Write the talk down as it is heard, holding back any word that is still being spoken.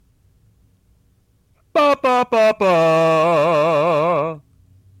Ba ba ba ba.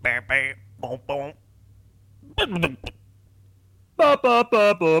 Bam, bam, boom, boom. Ba ba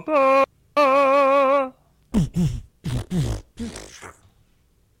ba ba ba.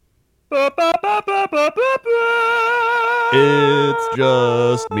 Ba ba ba ba ba ba ba. It's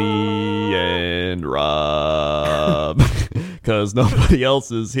just me and Rob. Because nobody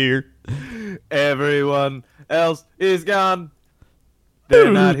else is here. Everyone else is gone.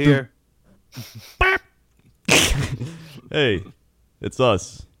 They're not here. Hey, it's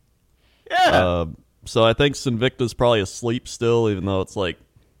us. Yeah. So I think Sinvicta's probably asleep still, even though it's like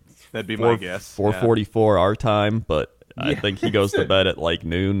That'd be my guess. 4:44 our time, but I Yeah. think he goes to bed at like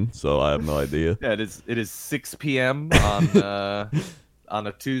noon, so I have no idea. Yeah, it is 6 p.m. on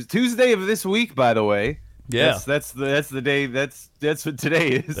a Tuesday of this week, by the way. Yeah. That's the day. That's what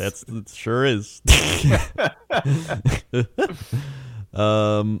today is. It sure is.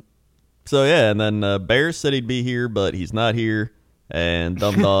 So yeah, and then Bear said he'd be here, but he's not here. And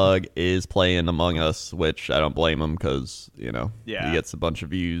Dumb Dog is playing Among Us, which I don't blame him because he gets a bunch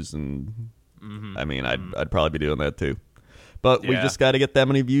of views, and I mean I'd probably be doing that too. But we Yeah. just got to get that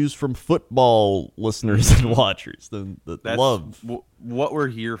many views from football listeners and watchers. The love, what we're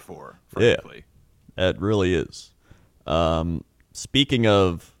here for, Yeah. frankly. it really is. Speaking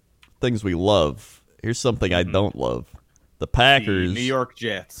of things we love, here's something I don't love. The Packers. The New York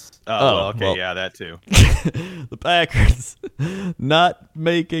Jets. Oh, Well, okay, well. yeah, that too. The Packers not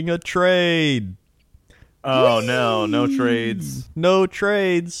making a trade. Oh no, no trades. No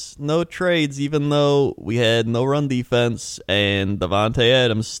trades, even though we had no run defense and Devontae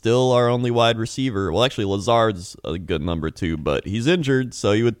Adams still our only wide receiver. Well, actually, Lazard's a good number too, but he's injured,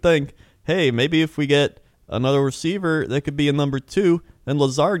 so you would think, hey, maybe if we get another receiver that could be a number 2, and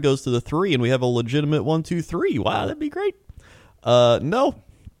Lazard goes to the 3, and we have a legitimate 1-2-3. Wow, that'd be great. No.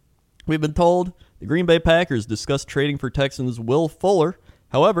 We've been told the Green Bay Packers discussed trading for Texans Will Fuller.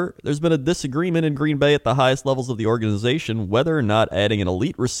 However, there's been a disagreement in Green Bay at the highest levels of the organization whether or not adding an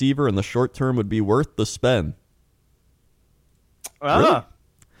elite receiver in the short term would be worth the spend.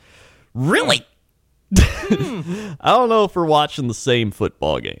 Really? I don't know if we're watching the same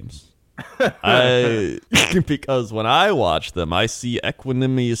football games. Because when I watch them, I see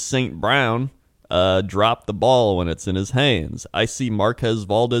Equanimous St. Brown drop the ball when it's in his hands. I see Marquez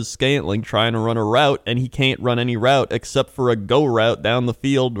Valdez-Scantling trying to run a route, and he can't run any route except for a go route down the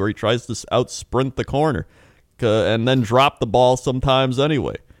field where he tries to out-sprint the corner and then drop the ball sometimes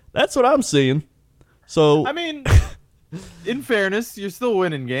anyway. That's what I'm seeing. So I mean, in fairness, you're still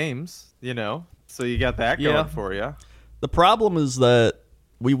winning games, so you got that Yeah. going for you. the problem is that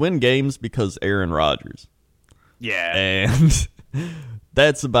we win games because Aaron Rodgers. Yeah. And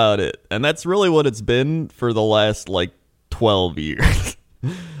that's about it. And that's really what it's been for the last 12 years.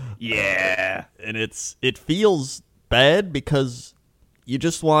 Yeah. And it feels bad because you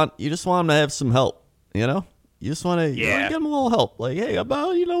just want him to have some help, You just want to Yeah. give him a little help. Like, hey,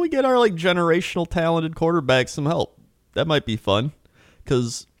 about we get our generational talented quarterback some help. That might be fun.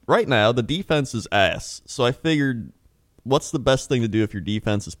 Cuz right now the defense is ass. So I figured what's the best thing to do if your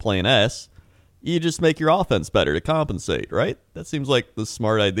defense is playing ass? You just make your offense better to compensate, right? That seems like the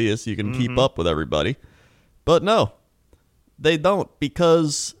smart idea so you can keep up with everybody. But no, they don't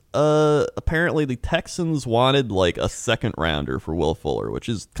because apparently the Texans wanted a second rounder for Will Fuller, which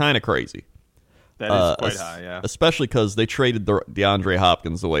is kind of crazy. That is quite high, yeah. Especially because they traded DeAndre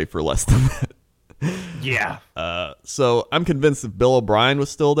Hopkins away for less than that. Yeah. So I'm convinced if Bill O'Brien was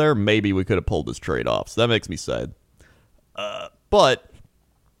still there, maybe we could have pulled this trade off. So that makes me sad. But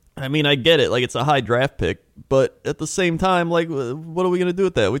I mean, I get it. It's a high draft pick, but at the same time, what are we gonna do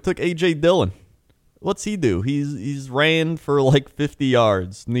with that? We took AJ Dillon. What's he do? He's ran for 50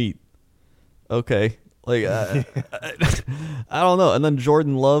 yards. Neat. Okay. I don't know. And then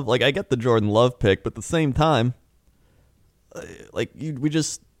Jordan Love. I get the Jordan Love pick, but at the same time,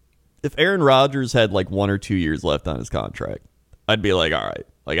 if Aaron Rodgers had 1 or 2 years left on his contract, I'd be all right.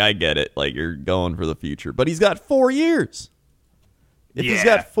 I get it. You're going for the future, but he's got 4 years. If he's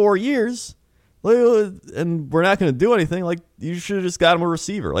got 4 years, and we're not going to do anything, you should have just got him a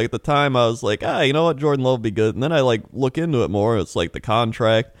receiver. At the time, I was you know what, Jordan Love would be good. And then I look into it more. It's the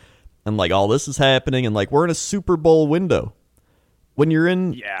contract, and all this is happening, and we're in a Super Bowl window. When you're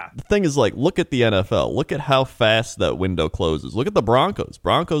in, the thing is look at the NFL. Look at how fast that window closes. Look at the Broncos.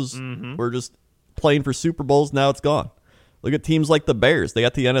 Broncos were just playing for Super Bowls. Now it's gone. Look at teams like the Bears. They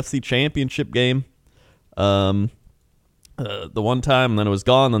got the NFC Championship game. The one time, and then it was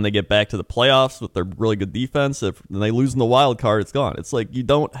gone. Then they get back to the playoffs with their really good defense. Then they lose in the wild card. It's gone. It's you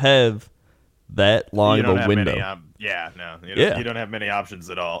don't have that long of a window. You don't, Yeah. you don't have many options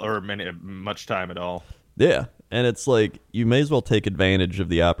at all, or much time at all. Yeah, and it's like you may as well take advantage of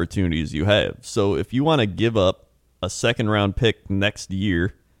the opportunities you have. So if you want to give up a second round pick next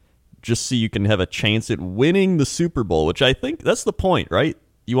year just so you can have a chance at winning the Super Bowl, which I think that's the point, right?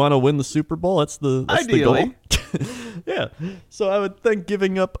 You want to win the Super Bowl? That's the Ideally. goal. Yeah. So I would think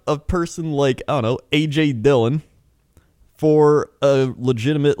giving up a person like, I don't know, AJ Dillon for a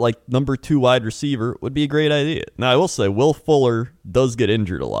legitimate like number 2 wide receiver would be a great idea. Now I will say Will Fuller does get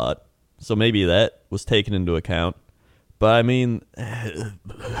injured a lot, so maybe that was taken into account. But I mean,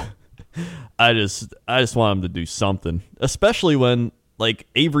 I just want him to do something, especially when like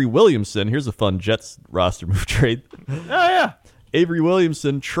Avery Williamson. Here's a fun Jets roster move trade. Oh yeah. Avery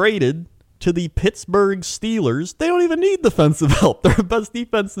Williamson traded to the Pittsburgh Steelers. They don't even need defensive help. They're the best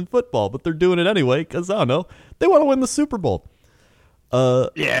defense in football, but they're doing it anyway because, I don't know, they want to win the Super Bowl.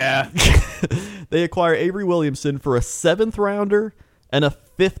 Yeah. They acquire Avery Williamson for a 7th rounder and a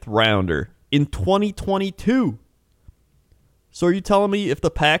 5th rounder in 2022. So are you telling me if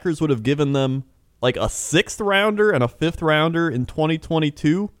the Packers would have given them like a 6th rounder and a 5th rounder in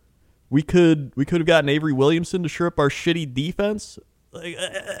 2022, we could have gotten Avery Williamson to shore up our shitty defense? Like,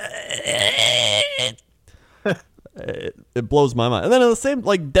 it blows my mind. And then at the same,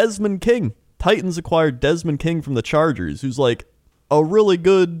 like Desmond King, Titans acquired Desmond King from the Chargers, who's like a really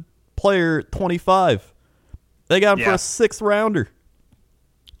good player at 25. They got him for a 6th rounder.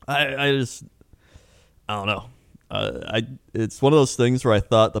 I don't know. It's one of those things where I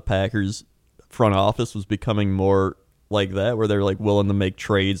thought the Packers front office was becoming more like that, where they're like willing to make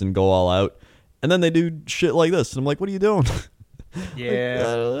trades and go all out, and then they do shit like this. And I'm like, what are you doing?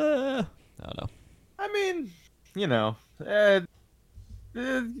 Yeah. I don't know. I mean,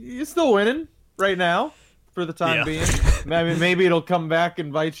 you're still winning right now for the time being. I mean, maybe it'll come back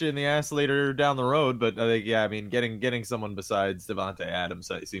and bite you in the ass later down the road. But I think, I mean, getting someone besides Devontae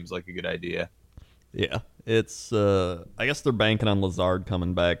Adams seems like a good idea. Yeah, it's. I guess they're banking on Lazard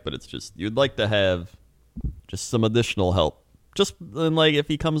coming back, but it's just you'd like to have just some additional help. Just and like if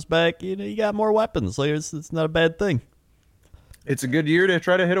he comes back, you got more weapons. Like it's not a bad thing. It's a good year to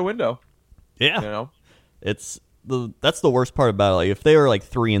try to hit a window. Yeah, that's the worst part about it. Like if they were like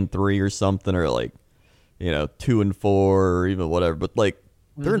 3-3 or something, or like 2-4 or even whatever, but like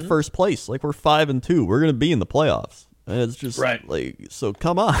they're in first place. Like we're 5-2. We're gonna be in the playoffs, and it's just right. Like so.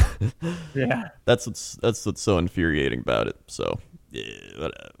 Come on. Yeah, that's what's so infuriating about it. So yeah,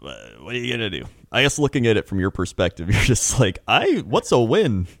 what are you gonna do? I guess looking at it from your perspective, you're just like, what's a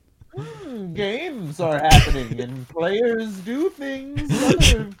win? Games are happening and players do things.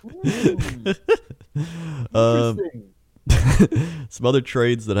 Interesting. Some other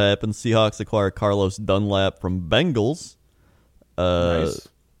trades that happened. Seahawks acquire Carlos Dunlap from Bengals. Nice.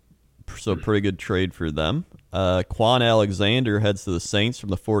 So pretty good trade for them. Quan Alexander heads to the Saints from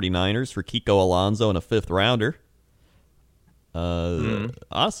the 49ers for Kiko Alonso and a 5th rounder.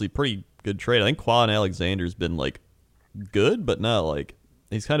 Honestly, pretty good trade. I think Quan Alexander's been like good, but not like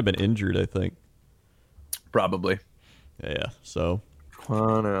he's kind of been injured, I think. Probably. Yeah, so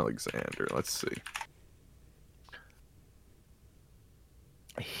Quan Alexander, let's see.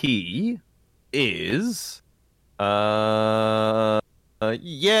 He is yeah,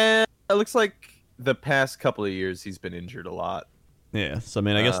 it looks like the past couple of years he's been injured a lot. Yeah, so I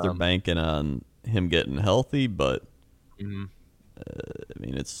mean, I guess they're banking on him getting healthy, but I mean,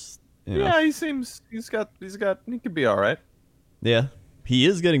 it's yeah, he could be all right. Yeah, he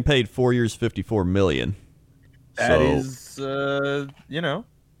is getting paid 4 years, $54 million. That is, I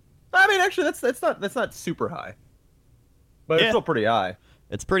mean, actually, that's not super high, but it's still pretty high.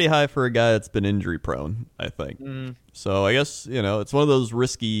 It's pretty high for a guy that's been injury prone, I think. So I guess it's one of those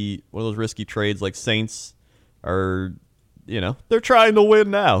risky trades. Like Saints are, they're trying to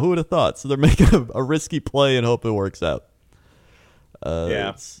win now. Who would have thought? So they're making a risky play and hope it works out.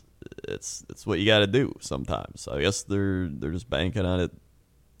 Yeah, it's what you got to do sometimes. So I guess they're just banking on it.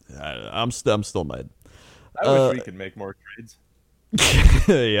 I'm still mad. I wish we could make more trades.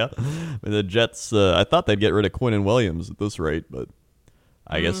 Yeah, I mean, the Jets. I thought they'd get rid of Quinnen Williams at this rate, but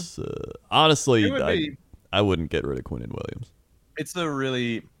I guess honestly, I wouldn't get rid of Quinnen Williams. It's a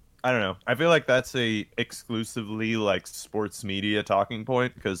really, I don't know. I feel like that's a exclusively like sports media talking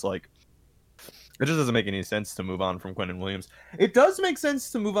point because like it just doesn't make any sense to move on from Quinnen Williams. It does make sense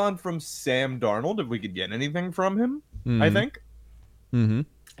to move on from Sam Darnold if we could get anything from him. I think. Mm-hmm.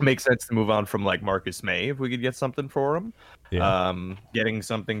 Makes sense to move on from like Marcus May if we could get something for him. Yeah. Getting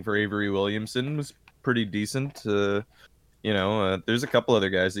something for Avery Williamson was pretty decent. There's a couple other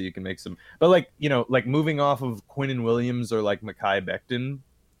guys that you can make some, but like moving off of Quinnen Williams or like Mekhi Becton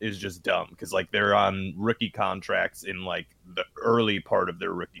is just dumb because like they're on rookie contracts in like the early part of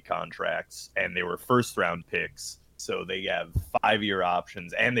their rookie contracts, and they were first round picks, so they have 5-year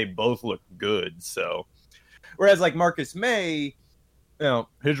options, and they both look good. So, whereas like Marcus May,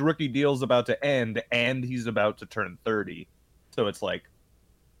 his rookie deal's about to end, and he's about to turn 30, so it's like,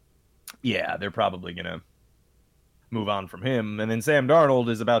 yeah, they're probably gonna move on from him. And then Sam Darnold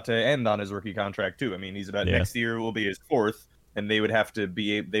is about to end on his rookie contract too. I mean, he's about next year will be his 4th, and they would have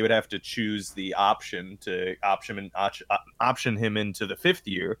to choose the option to option him into the 5th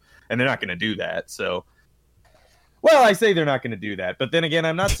year, and they're not going to do that. So, well, I say they're not going to do that, but then again,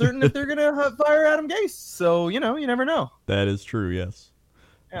 I'm not certain if they're going to fire Adam Gase. So, you never know. That is true. Yes.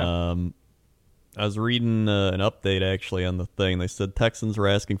 Yeah. I was reading an update actually on the thing. They said Texans were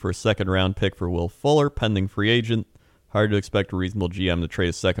asking for a 2nd-round pick for Will Fuller, pending free agent. Hard to expect a reasonable GM to trade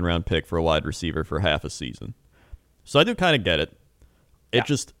a 2nd-round pick for a wide receiver for half a season. So I do kind of get it. It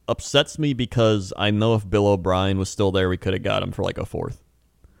just upsets me because I know if Bill O'Brien was still there, we could have got him for like a 4th.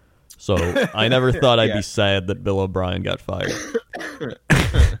 So I never thought I'd be sad that Bill O'Brien got fired.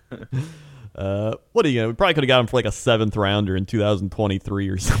 What are you gonna? We probably could have got him for like a 7th rounder in 2023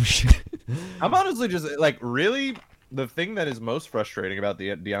 or some shit. I'm honestly just like, really, the thing that is most frustrating about the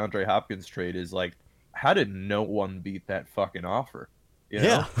DeAndre Hopkins trade is like, how did no one beat that fucking offer?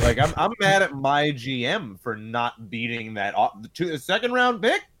 Yeah, like I'm mad at my GM for not beating that to a 2nd-round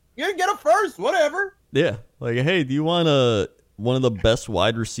pick. You didn't get a 1st, whatever. Yeah, like, hey, do you want one of the best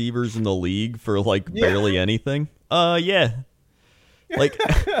wide receivers in the league for like barely anything? Yeah. Like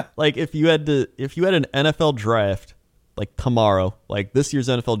if you had an NFL draft like tomorrow, like this year's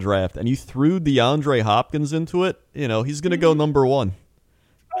NFL draft, and you threw DeAndre Hopkins into it, he's gonna go number 1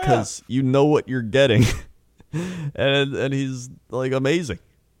 because you know what you're getting, and he's like amazing.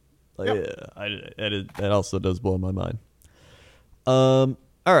 Like, that also does blow my mind. All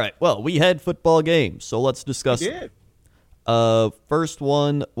right, well, we had football games, so let's discuss it. First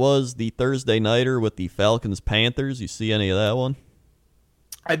one was the Thursday nighter with the Falcons-Panthers. You see any of that one?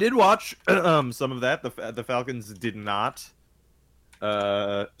 I did watch some of that. The Falcons did not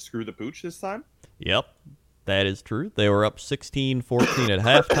screw the pooch this time. Yep, that is true. They were up 16-14 at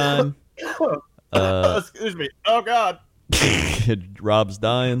halftime. Excuse me. Oh, God. Rob's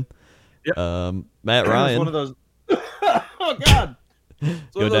dying. Yep. Matt Ryan. One of those. Oh, God.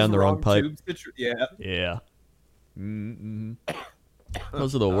 Go down the wrong pipe. Yeah. Yeah. Mm-hmm.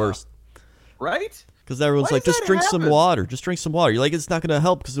 Those are the worst. Right? Because everyone's like, just drink some water. Just drink some water. You're like, it's not going to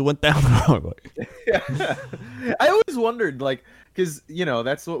help because it went down the wrong way. Yeah. I always wondered, like, because,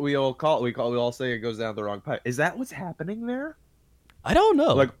 that's what we all call it. We all say it goes down the wrong pipe. Is that what's happening there? I don't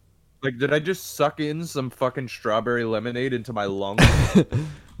know. Like, did I just suck in some fucking strawberry lemonade into my lungs?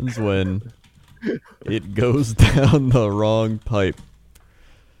 That's when it goes down the wrong pipe.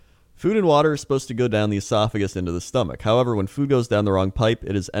 Food and water is supposed to go down the esophagus into the stomach. However, when food goes down the wrong pipe,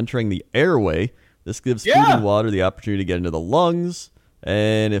 it is entering the airway. This gives food and water the opportunity to get into the lungs.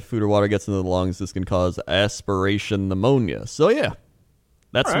 And if food or water gets into the lungs, this can cause aspiration pneumonia. So, yeah.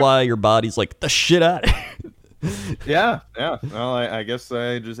 That's why your body's like, the shit out of here. Yeah. Well, I guess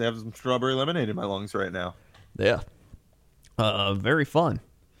I just have some strawberry lemonade in my lungs right now. Yeah. Very fun.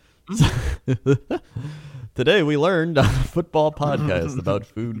 Today we learned on a football podcast about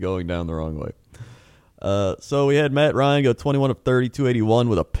food going down the wrong way. So we had Matt Ryan go 21 of 30, 281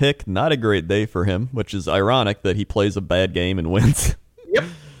 with a pick. Not a great day for him, which is ironic that he plays a bad game and wins. Yep.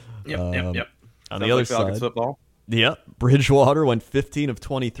 On the other side, football. Yep. Bridgewater went 15 of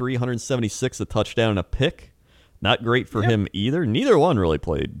 23, 176, a touchdown and a pick. Not great for him either. Neither one really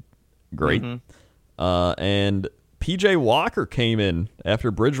played great. And PJ Walker came in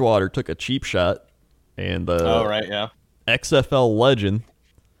after Bridgewater took a cheap shot. And XFL legend.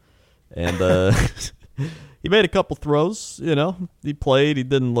 And he made a couple throws, He played. He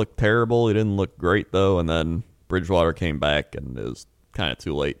didn't look terrible. He didn't look great, though. And then Bridgewater came back, and it was kind of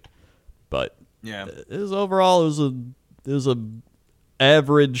too late. But overall, it was a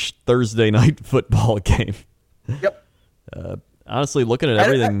average Thursday night football game. Yep. Honestly, looking at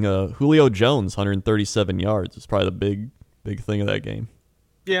everything, Julio Jones, 137 yards, is probably the big thing of that game.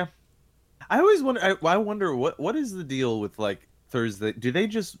 Yeah. I always wonder. I wonder what is the deal with like Thursday? Do they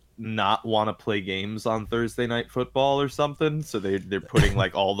just not want to play games on Thursday night football or something? So they're putting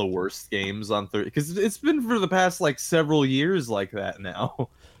like all the worst games on Thursday, because it's been for the past like several years like that now,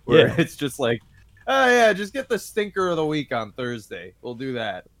 where it's just like, oh yeah, just get the stinker of the week on Thursday. We'll do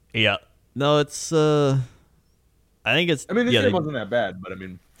that. Yeah. No, it's. I think it's. I mean, this game wasn't that bad, but I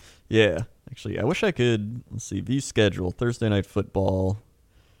mean. Yeah, actually, I wish I could. Let's see. View schedule Thursday night football.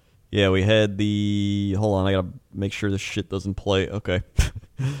 Yeah, we had the. Hold on, I gotta make sure this shit doesn't play. Okay.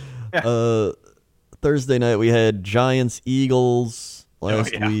 Thursday night we had Giants Eagles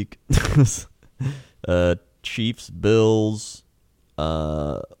last week. Chiefs Bills.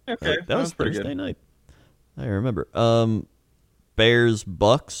 Okay, that was pretty Thursday good. night. I remember. Bears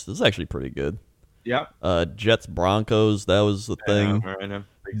Bucks. This is actually pretty good. Yeah. Jets Broncos. That was the thing. I know.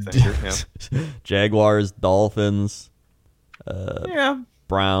 Big thinker, yeah. Jaguars Dolphins. Yeah.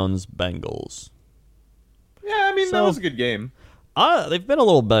 Browns Bengals. Yeah, I mean, that was a good game. They've been a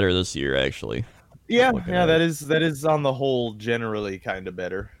little better this year, actually. Yeah, Looking yeah, at that is on the whole generally kind of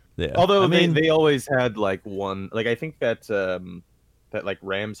better. Yeah. Although I mean, they always had like one, like I think that that like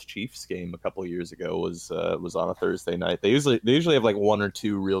Rams Chiefs game a couple years ago was on a Thursday night. They usually have like one or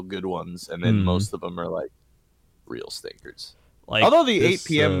two real good ones, and then most of them are like real stinkers. like Although the this, 8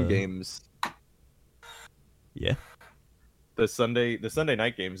 p.m. games, yeah. the Sunday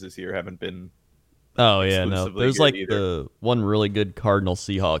night games this year haven't been. Oh yeah, no. exclusively There's good like either. the one really good Cardinal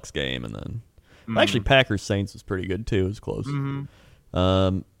Seahawks game, and then actually Packers Saints was pretty good too. It was close.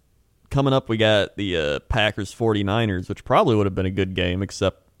 Coming up, we got the Packers 49ers, which probably would have been a good game,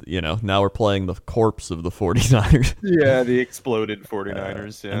 except now we're playing the corpse of the 49ers. Yeah, the exploded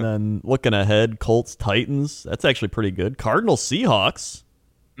 49ers. Yeah. And then looking ahead, Colts Titans. That's actually pretty good. Cardinals Seahawks.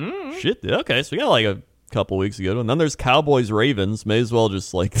 Shit. Okay, so we got like a couple weeks ago, and then there's Cowboys Ravens. May as well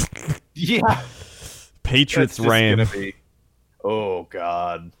just like Yeah. Patriots That's just Rams. gonna be- Oh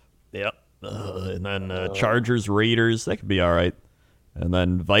God. Yep. And then Chargers Raiders. That could be all right. And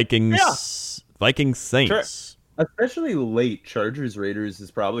then Vikings Saints. Especially late Chargers Raiders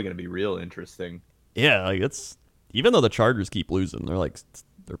is probably going to be real interesting. Yeah, like it's even though the Chargers keep losing, they're a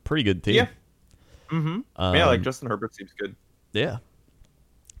pretty good team. Yeah. Yeah, like Justin Herbert seems good. Yeah.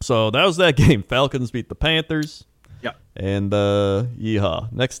 So that was that game. Falcons beat the Panthers. Yeah. And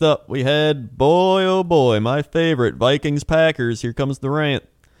yeehaw. Next up, we had boy oh boy, my favorite Vikings Packers. Here comes the rant.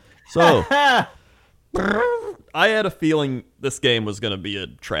 So I had a feeling this game was going to be a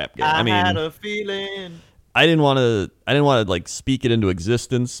trap game. I mean, had a feeling. I didn't want to like speak it into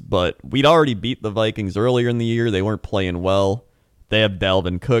existence, but we'd already beat the Vikings earlier in the year. They weren't playing well. They have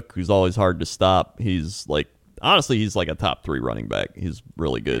Dalvin Cook, who's always hard to stop. He's like he's like a top 3 running back. He's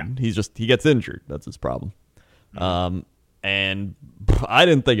really good. Yeah. He gets injured. That's his problem. And I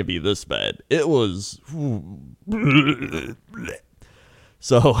didn't think it'd be this bad. It was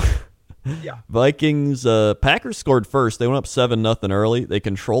so. Yeah. Vikings, Packers scored first. They went up 7-0 early. They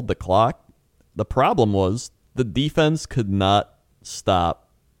controlled the clock. The problem was the defense could not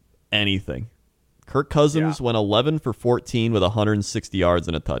stop anything. Kirk Cousins went 11 for 14 with 160 yards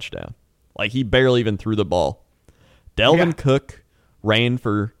and a touchdown. Like, he barely even threw the ball. Dalvin Cook ran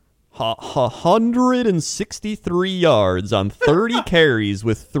for 163 yards on 30 carries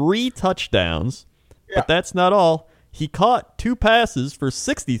with 3 touchdowns. Yeah. But that's not all. He caught 2 passes for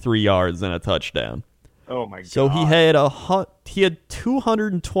 63 yards and a touchdown. Oh my god! So he had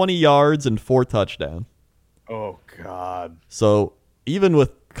 220 yards and 4 touchdowns. Oh god! So even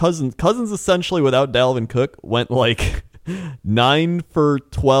with Cousins essentially without Dalvin Cook went like 9 for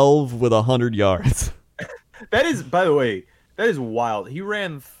 12 with 100 yards. That is, by the way, that is wild. He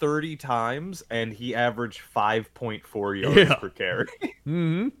ran 30 times and he averaged 5.4 yards per carry.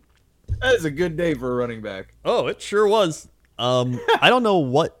 Mm-hmm. That is a good day for a running back. Oh, it sure was. I don't know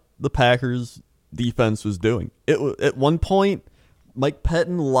what the Packers defense was doing. At one point, Mike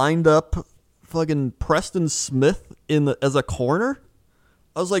Pettin lined up fucking Preston Smith as a corner.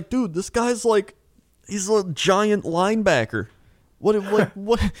 I was like, dude, this guy's like, he's a giant linebacker.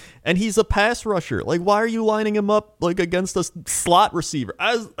 What? And he's a pass rusher. Like, why are you lining him up like against a slot receiver?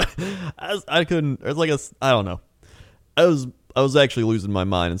 I couldn't. It was like I don't know. I was actually losing my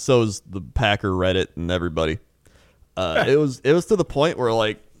mind, and so was the Packer Reddit and everybody. It was to the point where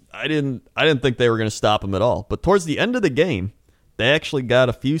like I didn't think they were going to stop him at all. But towards the end of the game, they actually got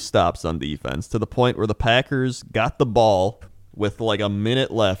a few stops on defense to the point where the Packers got the ball with like a minute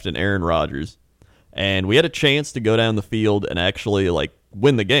left in Aaron Rodgers, and we had a chance to go down the field and actually like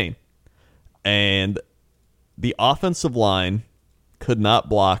win the game. And the offensive line could not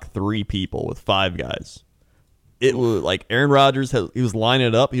block 3 people with 5 guys. It was like Aaron Rodgers, he was lining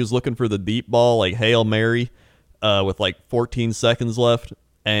it up. He was looking for the deep ball, like Hail Mary, with like 14 seconds left.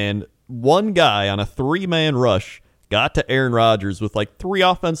 And one guy on a 3-man rush got to Aaron Rodgers with like 3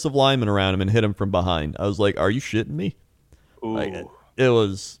 offensive linemen around him and hit him from behind. I was like, are you shitting me? Like, it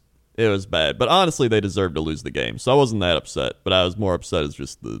was bad. But honestly, they deserved to lose the game. So I wasn't that upset. But I was more upset as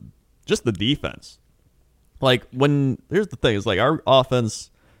just the defense. Like, here's the thing. It's like our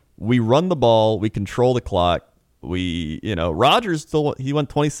offense, we run the ball, we control the clock. Rodgers he went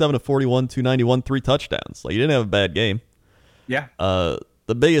 27 to 41, 291, 3 touchdowns. Like, he didn't have a bad game. Yeah.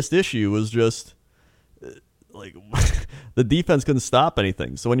 The biggest issue was just like the defense couldn't stop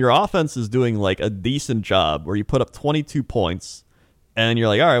anything. So when your offense is doing like a decent job where you put up 22 points and you're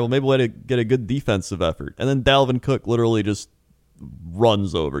like, all right, well, maybe we'll get a good defensive effort. And then Dalvin Cook literally just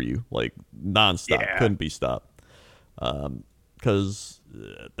runs over you like nonstop. Yeah. Couldn't be stopped. Because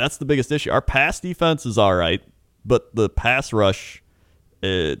that's the biggest issue. Our pass defense is all right, but the pass rush,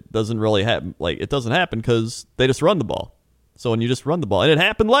 it doesn't really happen. Like, it doesn't happen because they just run the ball. So when you just run the ball, and it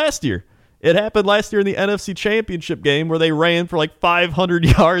happened last year. It happened last year in the NFC Championship game where they ran for like 500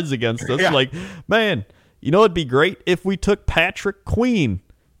 yards against us. Yeah. Like, man, it'd be great if we took Patrick Queen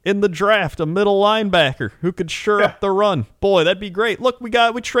in the draft, a middle linebacker who could shore up the run. Boy, that'd be great. Look, we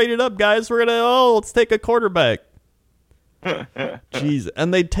traded up, guys. Let's take a quarterback. Jeez,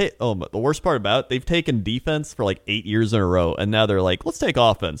 and but the worst part about it, they've taken defense for like 8 years in a row, and now they're like, let's take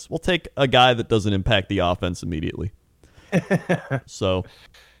offense. We'll take a guy that doesn't impact the offense immediately. So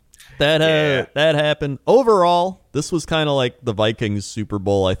that happened. Overall, this was kind of like the Vikings Super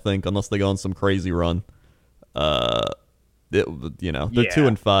Bowl, I think, unless they go on some crazy run. They're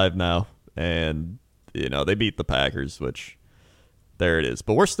 2-5 now, and they beat the Packers, which there it is.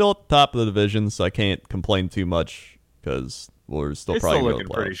 But we're still at the top of the division, so I can't complain too much because we're still It's probably still going to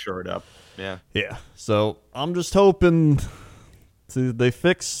looking pretty short up. Yeah. Yeah. So I'm just hoping they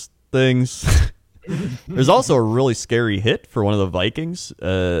fix things. There's also a really scary hit for one of the Vikings.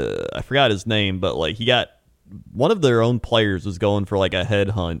 I forgot his name, but like he got one of their own players was going for like a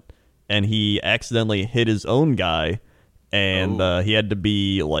headhunt, and he accidentally hit his own guy, and he had to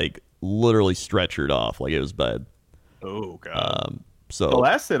be like literally stretchered off. Like, it was bad. Oh god. So the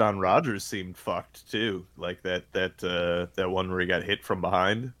last hit on Rodgers seemed fucked too. Like that one where he got hit from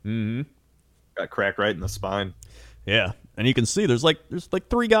behind. Mm-hmm. Got cracked right in the spine. Yeah, and you can see there's like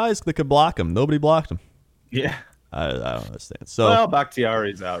 3 guys that could block him. Nobody blocked him. Yeah. I don't understand. So well,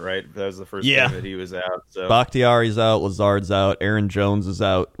 Bakhtiari's out, right? That was the first game that he was out. So Bakhtiari's out, Lazard's out, Aaron Jones is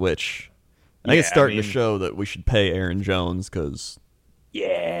out, which I think it's starting to show that we should pay Aaron Jones because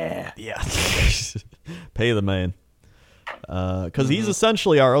yeah, pay the man. Because he's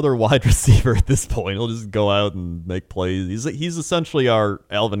essentially our other wide receiver at this point. He'll just go out and make plays. He's essentially our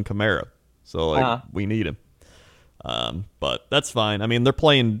Alvin Kamara. So we need him. But that's fine. I mean, they're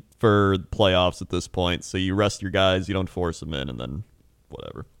playing for playoffs at this point, so you rest your guys, you don't force them in, and then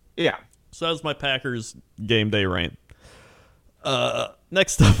whatever. Yeah. So that's my Packers game day rant.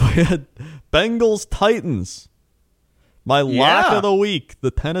 Next up, we had Bengals Titans. My lock of the week,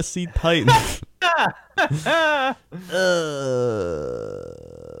 the Tennessee Titans.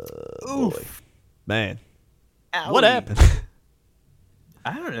 Boy. Man. Owie. What happened?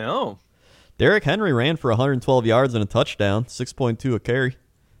 I don't know. Derrick Henry ran for 112 yards and a touchdown, 6.2 a carry.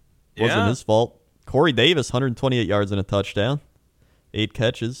 Wasn't his fault. Corey Davis, 128 yards and a touchdown, 8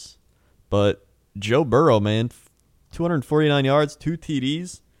 catches. But Joe Burrow, man, 249 yards, 2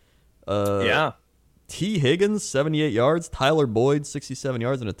 TDs. T. Higgins, 78 yards. Tyler Boyd, 67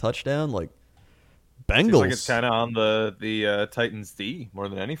 yards and a touchdown. Like, Bengals. Seems like it's kind of on the Titans D more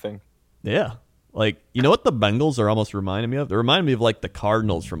than anything. Yeah. Like, you know what the Bengals are almost reminding me of? They're reminding me of like the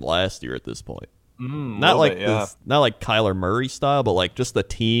Cardinals from last year at this point. Not like not like Kyler Murray style, but like just a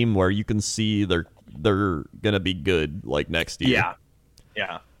team where you can see they're gonna be good like next year.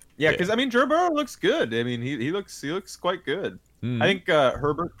 Yeah. Because I mean, Joe Burrow looks good. I mean, he looks quite good. I think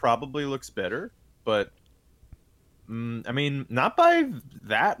Herbert probably looks better, but I mean, not by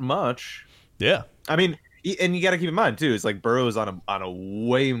that much. Yeah. I mean, and you got to keep in mind too, it's like Burrow's on a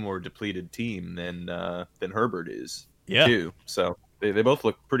way more depleted team than Herbert is. Yeah. Too. So they both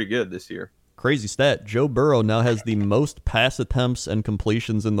look pretty good this year. Crazy stat. Joe Burrow now has the most pass attempts and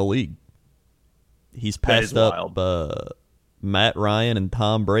completions in the league. He's passed up Matt Ryan and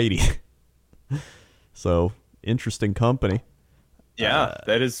Tom Brady. So, interesting company. Yeah,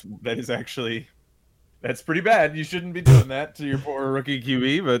 that is actually that's pretty bad. You shouldn't be doing that to your poor rookie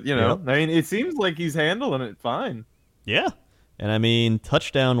QB, but I mean, it seems like he's handling it fine. Yeah. And I mean,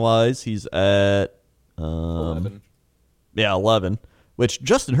 touchdown wise, he's at 11. Yeah, 11. Which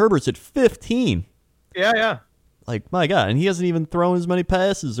Justin Herbert's at 15. Yeah. Like, my God. And he hasn't even thrown as many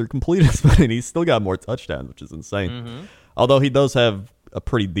passes or completed as many. And he's still got more touchdowns, which is insane. Mm-hmm. Although he does have a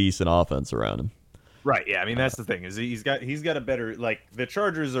pretty decent offense around him. Right, yeah. I mean, that's the thing is he's got a better, like, the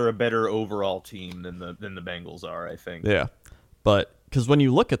Chargers are a better overall team than the Bengals are, I think. Yeah. But because when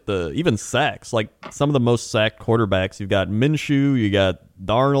you look at even sacks, like some of the most sacked quarterbacks, you've got Minshew, you got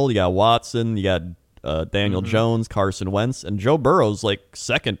Darnold, you got Watson, you got Daniel Jones, Carson Wentz, and Joe Burrow's like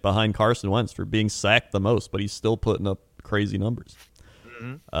second behind Carson Wentz for being sacked the most, but he's still putting up crazy numbers.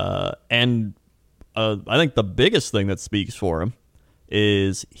 And I think the biggest thing that speaks for him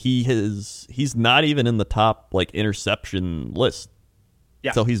is he's not even in the top like interception list.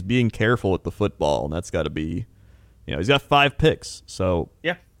 Yeah. So he's being careful with the football, and that's got to be, he's got 5 picks, so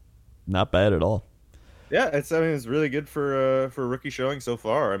Yeah. not bad at all. Yeah, it's really good for a rookie showing so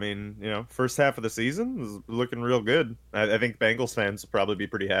far. I mean, first half of the season is looking real good. I think Bengals fans will probably be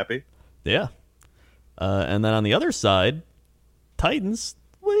pretty happy. Yeah. And then on the other side, Titans,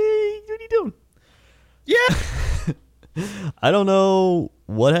 what are you doing? Yeah. I don't know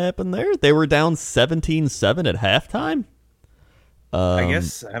what happened there. They were down 17-7 at halftime. I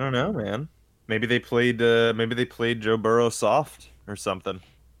guess I don't know, man. Maybe they played Joe Burrow soft or something.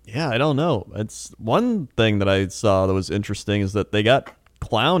 Yeah, I don't know. It's one thing that I saw that was interesting is that they got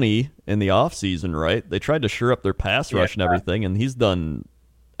Clowney in the offseason, right? They tried to shore up their pass rush and everything, and he's done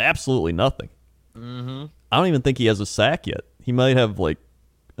absolutely nothing. Mm-hmm. I don't even think he has a sack yet. He might have like,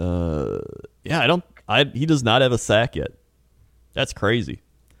 he does not have a sack yet. That's crazy.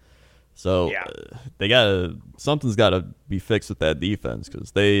 So something's got to be fixed with that defense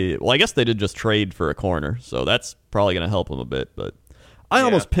because I guess they did just trade for a corner, so that's probably going to help them a bit. But I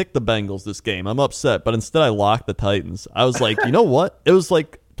almost picked the Bengals this game. I'm upset, but instead I locked the Titans. I was like, you know what? It was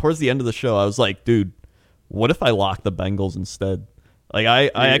like towards the end of the show, I was like, dude, what if I lock the Bengals instead? Like I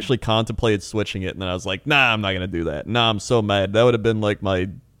actually contemplated switching it, and then I was like, nah, I'm not going to do that. Nah, I'm so mad. That would have been like my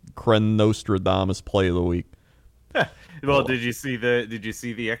Kren Nostradamus play of the week. Well, did you see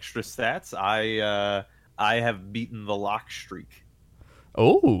the extra stats? I have beaten the lock streak.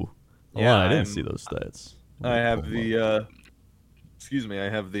 Oh, yeah, I didn't see those stats. I have the. Excuse me. I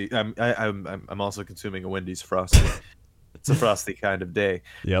have the. I'm also consuming a Wendy's Frosty. It's a frosty kind of day.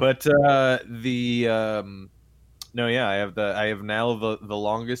 Yeah. But no, yeah, I have now the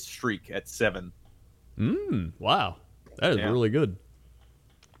longest streak at 7. Wow, that is really good.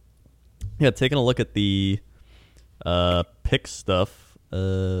 Yeah, taking a look at the pick stuff.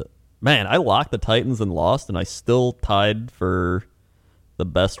 Man, I locked the Titans and lost, and I still tied for the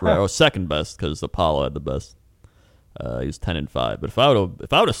best second best because Apollo had the best. He was 10-5. But if I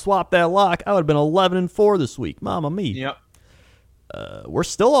would have swapped that lock, I would have been 11-4 this week. Mama me. Yep. We're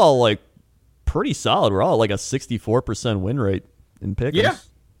still all like pretty solid. We're all like a 64% win rate in picks. Yeah.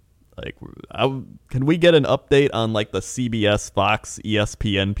 Like, can we get an update on like the CBS, Fox,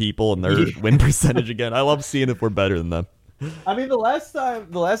 ESPN people and their win percentage again? I love seeing if we're better than them. I mean, the last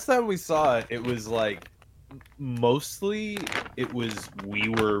time we saw it, it was like mostly we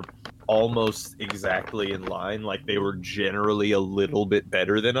were almost exactly in line. Like they were generally a little bit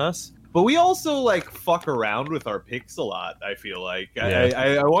better than us. But we also like fuck around with our picks a lot. I feel like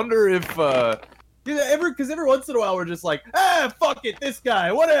I wonder if because every once in a while we're just like fuck it, this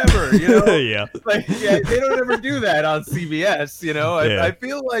guy, whatever, Yeah. Like they don't ever do that on CBS. I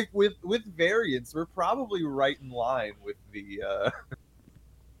feel like with variance we're probably right in line with the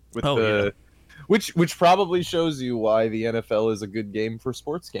which probably shows you why the NFL is a good game for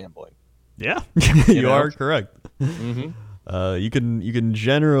sports gambling. Yeah, you are correct. Mm-hmm. You can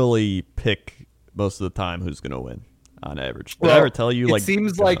generally pick most of the time who's going to win on average. Did I ever tell you? Like, it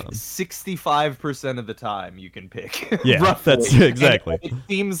seems like 65% of the time you can pick. Yeah, roughly. that's exactly. And it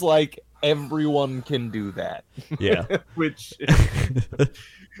seems like everyone can do that. Yeah, which is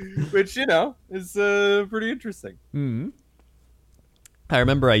pretty interesting. Mm-hmm. I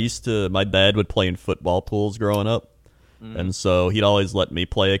remember my dad would play in football pools growing up, and so he'd always let me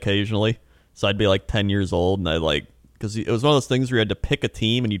play occasionally. So I'd be like 10 years old, and because it was one of those things where you had to pick a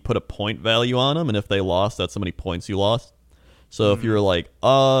team and you'd put a point value on them, and if they lost, that's how many points you lost. So if you were like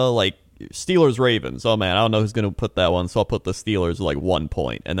Steelers Ravens, oh man, I don't know who's gonna put that one, so I'll put the Steelers like 1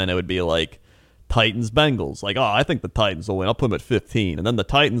 point, and then it would be like Titans Bengals, like, oh, I think the Titans will win, I'll put them at 15, and then the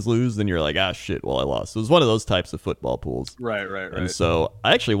Titans lose, then you're like, ah shit, well I lost. So it was one of those types of football pools. Right. And so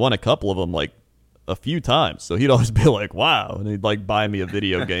I actually won a couple of them like a few times. So he'd always be like, wow, and he'd like buy me a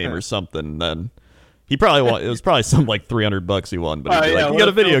video game or something, and then he probably won. It was probably some like $300 he won, but he'd be like, "You got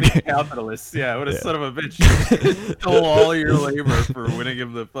a video game." Capitalist, what a son of a bitch! Stole all your labor for winning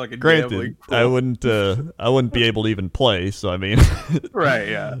him the fucking. Granted, I wouldn't be able to even play. So I mean, right?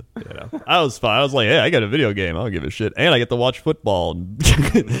 Yeah. I was fine. I was like, "Hey, I got a video game. I don't give a shit," and I get to watch football.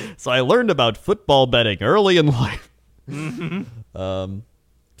 So I learned about football betting early in life. Mm-hmm. So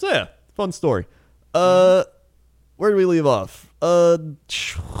yeah, fun story. Where do we leave off?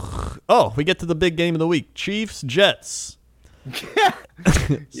 We get to the big game of the week. Chiefs, Jets.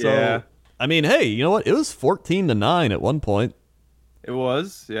 Yeah. I mean, hey, you know what? It was 14-9 at one point. It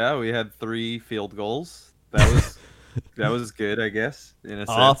was, yeah. We had 3 field goals. That was good, I guess, in a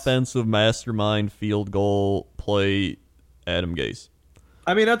sense. Offensive mastermind field goal play, Adam Gase.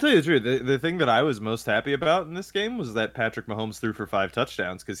 I mean, I'll tell you the truth. The thing that I was most happy about in this game was that Patrick Mahomes threw for 5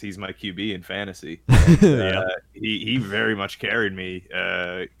 touchdowns because he's my QB in fantasy. Yeah. He very much carried me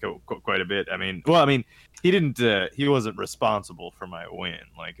quite a bit. I mean, he didn't. He wasn't responsible for my win.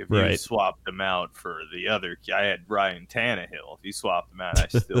 Like if you Right. swapped him out for the other, I had Ryan Tannehill. If you swapped him out, I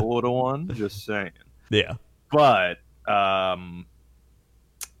still would have won. Just saying. Yeah. But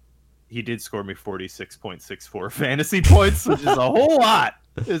he did score me 46.64 fantasy points, which is a whole lot.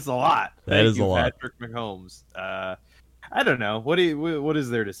 It's a lot. That is a lot. Patrick Mahomes. I don't know. What is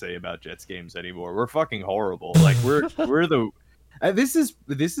there to say about Jets games anymore? We're fucking horrible. Like we're the this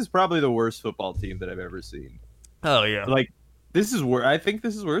is probably the worst football team that I've ever seen. Oh yeah. Like this is I think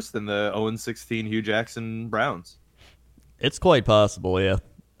this is worse than the 0-16 Hugh Jackson Browns. It's quite possible, yeah.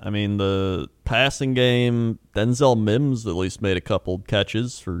 I mean, the passing game, Denzel Mims at least made a couple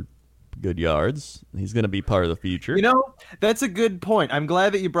catches for good yards. He's going to be part of the future. You know, that's a good point. I'm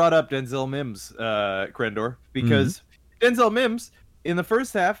glad that you brought up Denzel Mims, Krendor, because Denzel Mims, in the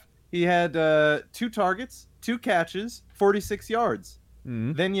first half, he had 2 targets, 2 catches, 46 yards.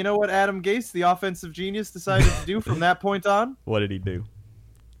 Then you know what Adam Gase, the offensive genius, decided to do from that point on? What did he do?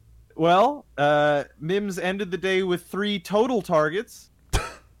 Well, Mims ended the day with 3 total targets,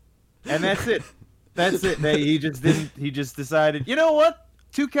 and that's it. That's it. He just decided, you know what?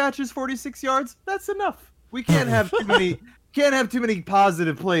 2 catches, 46 yards. That's enough. We can't have too many. Can't have too many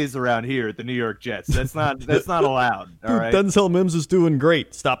positive plays around here at the New York Jets. That's not allowed. All right. Denzel Mims is doing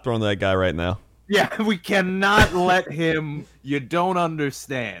great. Stop throwing that guy right now. Yeah, we cannot let him. You don't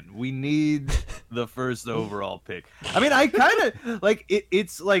understand. We need the first overall pick. I mean, I kind of like it.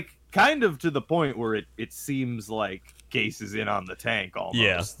 It's like kind of to the point where it seems like Gase is in on the tank almost.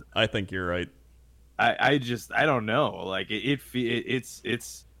 Yeah, I think you're right. I don't know. Like it's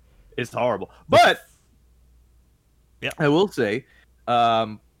horrible. But yeah, I will say,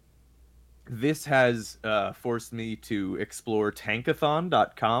 this has forced me to explore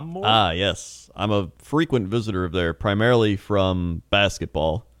tankathon.com more. Ah, yes. I'm a frequent visitor of there, primarily from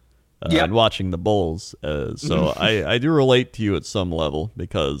basketball and watching the Bulls. So I do relate to you at some level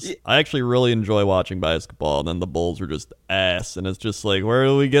because I actually really enjoy watching basketball, and then the Bulls are just ass, and it's just like, where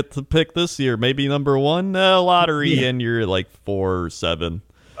do we get to pick this year? Maybe number 1? No, lottery, and you're like 4 or 7.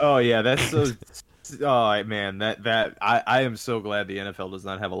 Oh, yeah, that's so... Oh man, that I am so glad the NFL does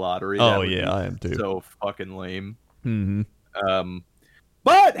not have a lottery. Oh yeah, I am too. So fucking lame. Mm-hmm.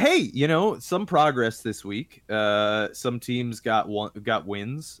 But hey, you know, some progress this week. Some teams got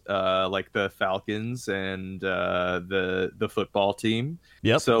wins, like the Falcons and the football team.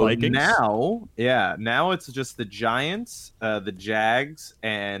 Yep. So Vikings. now it's just the Giants, the Jags,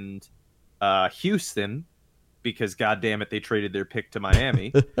 and Houston. Because goddamn it, they traded their pick to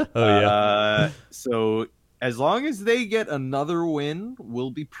Miami. So as long as they get another win, we'll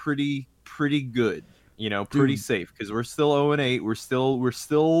be pretty good. You know, pretty safe because we're still 0-8. We're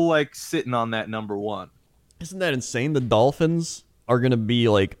still like sitting on that number 1. Isn't that insane? The Dolphins are going to be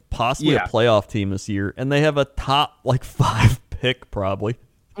like possibly a playoff team this year, and they have a top like 5 pick probably.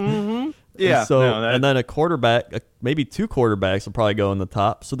 Mm-hmm. Yeah. And then a quarterback, maybe 2 quarterbacks will probably go in the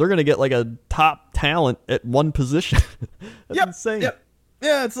top. So they're going to get like a top talent at one position. That's insane. Yep.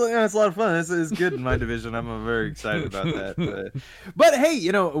 Yeah, it's a lot of fun. It's good in my division. I'm very excited about that. But hey,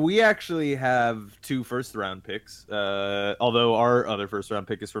 you know, we actually have 2 first-round picks. Although our other first-round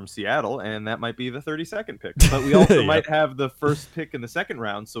pick is from Seattle, and that might be the 32nd pick. But we also might have the first pick in the second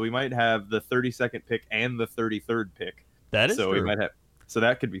round, so we might have the 32nd pick and the 33rd pick. That is so true. We might have. So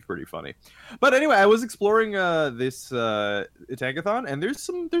that could be pretty funny. But anyway, I was exploring this Tankathon, and there's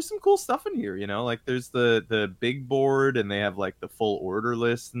some cool stuff in here. You know, like there's the big board, and they have like the full order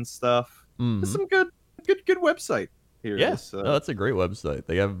list and stuff. There's some good website here. Yeah, that's a great website.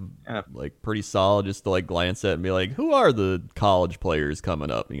 They have like pretty solid, just to like glance at and be like, who are the college players coming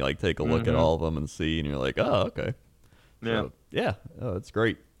up? And you like take a look at all of them and see, and you're like, oh, okay. So, oh, it's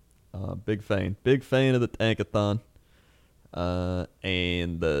great. Big fan of the Tankathon.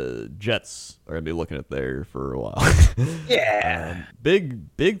 And the Jets are gonna be looking at there for a while.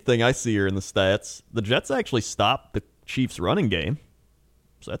 Big thing I see here in the stats: the Jets actually stopped the Chiefs' running game,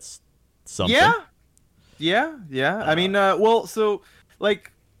 so that's something. Yeah. I mean, well, so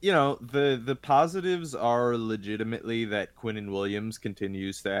like you know, the positives are legitimately that Quinnen Williams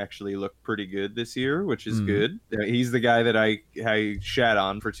continues to actually look pretty good this year, which is good. He's the guy that I shat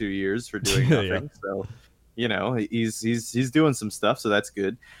on for 2 years for doing nothing. So. he's doing some stuff, so that's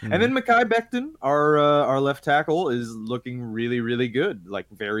good. And then Mekhi Becton, our left tackle, is looking really, really good, like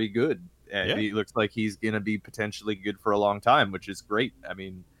very good. And he looks like he's gonna be potentially good for a long time, which is great. I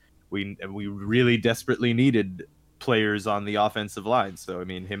mean, we really desperately needed players on the offensive line, so I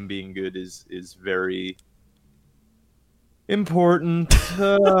mean, him being good is very important.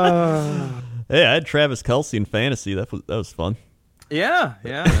 Hey, I had Travis Kelce in fantasy. That was fun. Yeah,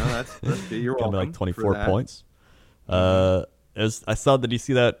 no, that's you're Got me welcome like 24 for points. I saw, did you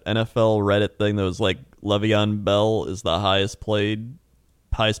see that NFL Reddit thing that was like Le'Veon Bell is the highest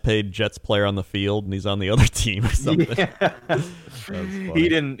paid Jets player on the field, and he's on the other team or something? Yeah. Funny. He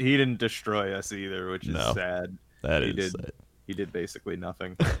didn't destroy us either, which is sad. That he is did. sad. He did basically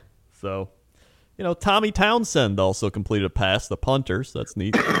nothing. So, Tommy Townsend also completed a pass, the punter, so that's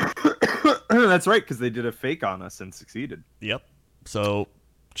neat. That's right, because they did a fake on us and succeeded. Yep. So,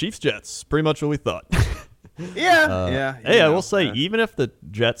 Chiefs Jets, pretty much what we thought. Yeah. Hey, I will say, even if the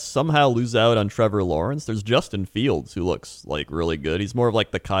Jets somehow lose out on Trevor Lawrence, there's Justin Fields, who looks like really good. He's more of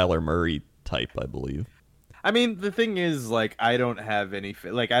like the Kyler Murray type, I believe. I mean, the thing is, like, I don't have any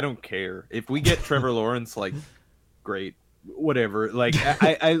I don't care if we get Trevor Lawrence. Like, great, whatever. Like,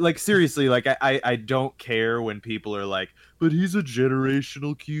 I like, seriously, like, I don't care when people are like, but he's a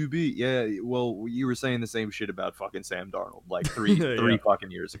generational QB. Yeah, well, you were saying the same shit about fucking Sam Darnold like three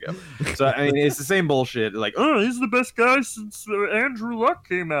fucking years ago. So I mean, it's the same bullshit. Like, oh, he's the best guy since Andrew Luck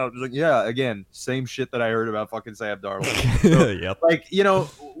came out. It's like, yeah, again, same shit that I heard about fucking Sam Darnold. So, Yep. like,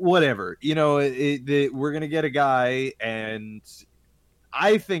 whatever. We're gonna get a guy, and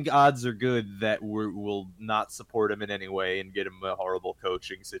I think odds are good that we'll not support him in any way and get him a horrible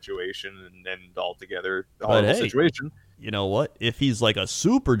coaching situation and altogether a horrible situation. You know what? If he's like a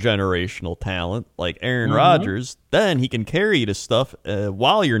super generational talent like Aaron Rodgers, then he can carry you to stuff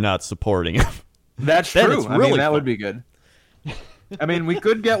while you're not supporting him. That's Then true. it's I really mean, that fun. would be good. I mean, we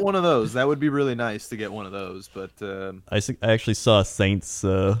could get one of those. That would be really nice to get one of those. But I actually saw a Saints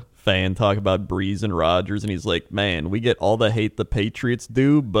fan talk about Breeze and Rodgers, and he's like, man, we get all the hate the Patriots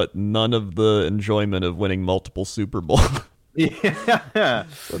do, but none of the enjoyment of winning multiple Super Bowls. yeah,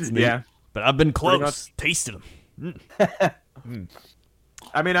 That's neat. yeah. But I've been Pretty close. Tasted them.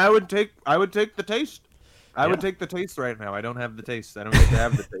 I mean, I would take the taste. I would take the taste right now. I don't have the taste. I don't get to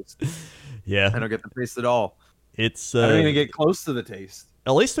have the taste. Yeah. I don't get the taste at all. It's I don't even get close to the taste.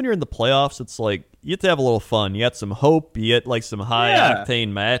 at least when you're in the playoffs, it's like you get to have a little fun. You get some hope. You get like some high octane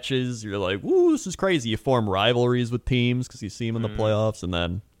matches. You're like, "Woo, this is crazy!" You form rivalries with teams because you see them in the playoffs, and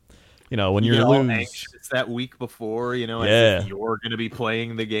then when you you get all lose, anxious that week before, as if you're going to be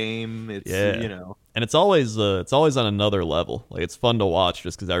playing the game. It's and it's always on another level. Like it's fun to watch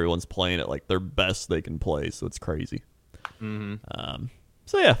just because everyone's playing it like their best they can play. So it's crazy. Mm-hmm.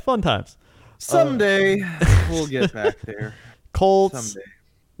 So yeah, fun times. Someday we'll get back there. Colts, Someday.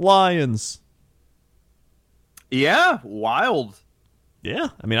 Lions. Yeah, wild. Yeah,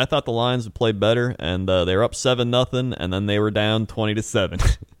 I mean, I thought the Lions would play better, and they were up 7-0, and then they were down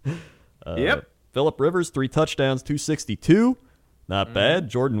 20-7. Yep. Phillip Rivers 3 touchdowns, 262, not bad.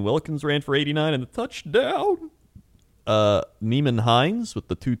 Jordan Wilkins ran for 89 and a touchdown. Neiman Hines with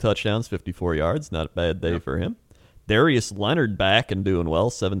the 2 touchdowns, 54 yards, not a bad day for him. Darius Leonard back and doing well,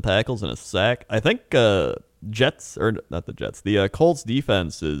 7 tackles and a sack. I think the Colts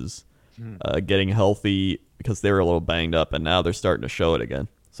defense is getting healthy because they were a little banged up, and now they're starting to show it again.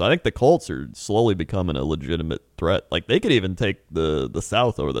 So I think the Colts are slowly becoming a legitimate threat. Like they could even take the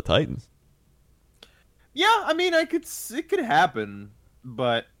South over the Titans. Yeah, I mean, it could happen,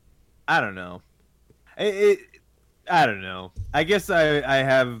 but I don't know. I don't know. I guess I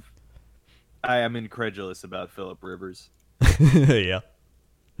am incredulous about Phillip Rivers. Yeah,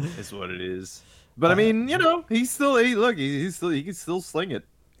 is what it is. But I mean, he can still sling it.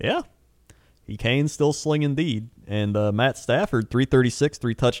 Yeah. He can still sling indeed. And Matt Stafford, 336,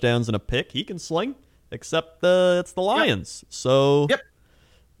 3 touchdowns and a pick. He can sling, except it's the Lions. Yep. So Yep.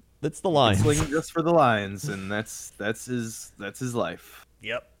 It's the Lions. Slinging just for the Lions, and that's his life.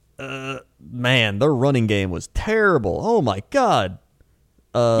 Yep. Man, their running game was terrible. Oh my god.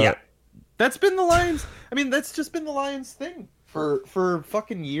 Yeah. That's been the Lions. I mean, that's just been the Lions thing for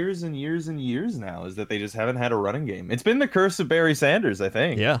fucking years and years and years now, is that they just haven't had a running game. It's been the curse of Barry Sanders, I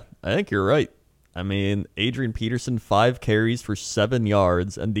think. Yeah, I think you're right. I mean, Adrian Peterson, 5 carries for 7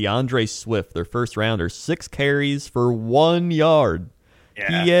 yards, and DeAndre Swift, their first rounder, 6 carries for 1 yard.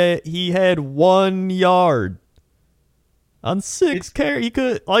 Yeah. He had 1 yard on 6 carries.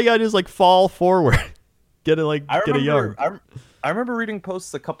 All you gotta do is like fall forward, get a yard. I remember reading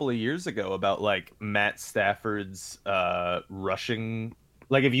posts a couple of years ago about like Matt Stafford's rushing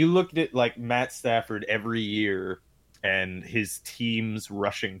like if you looked at like Matt Stafford every year and his team's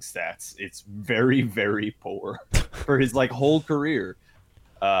rushing stats, it's very, very poor for his like whole career.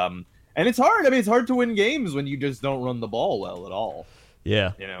 And it's hard. I mean, it's hard to win games when you just don't run the ball well at all.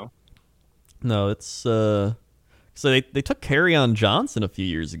 Yeah. You know? No, it's so they took Kerryon Johnson a few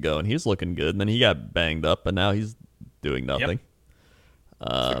years ago, and he was looking good, and then he got banged up, and now he's doing nothing.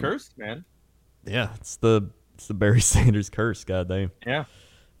 It's a curse, man. Yeah, it's the Barry Sanders curse. Goddamn. Yeah.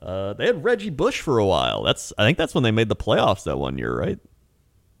 They had Reggie Bush for a while. I think that's when they made the playoffs that one year, right?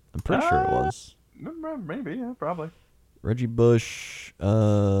 I'm pretty sure it was. Maybe, yeah, probably. Reggie Bush,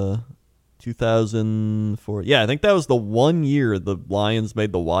 2004. Yeah, I think that was the one year the Lions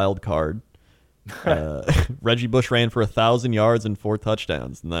made the wild card. Reggie Bush ran for 1,000 yards and 4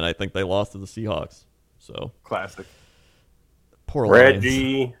 touchdowns, and then I think they lost to the Seahawks. So classic. Poor Lions.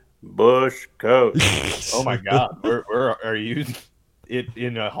 Reggie Bush coach. Oh my God, where are you?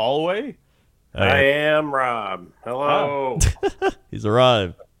 In a hallway? I am Rob. Hello. He's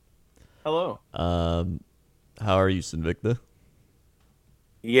arrived. Hello. How are you, Sinvicta?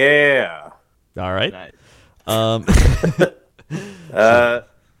 Yeah. All right. Nice.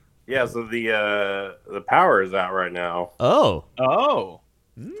 Yeah, so the power is out right now. Oh.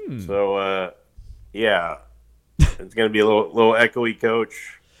 So yeah. It's gonna be a little echoey,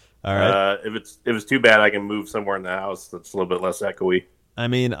 coach. All right. If it's too bad, I can move somewhere in the house that's a little bit less echoey. I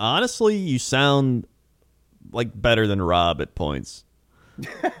mean, honestly, you sound like better than Rob at points.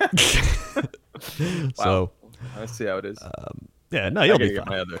 So I see how it is. yeah, no, you'll be get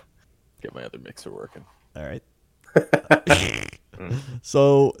fine. Get my other mixer working. All right.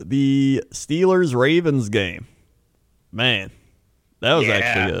 So the Steelers-Ravens game, man, that was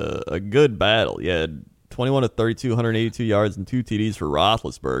actually a good battle. You had 21 of 32, 182 yards and 2 TDs for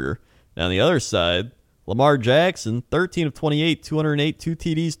Roethlisberger. Now on the other side, Lamar Jackson, 13 of 28, 208, 2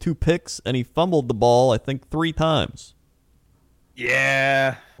 TDs, 2 picks, and he fumbled the ball, I think, 3 times.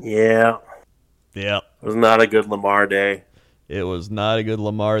 Yeah. Yeah. Yeah. It was not a good Lamar day. It was not a good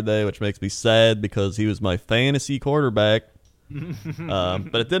Lamar day, which makes me sad because he was my fantasy quarterback.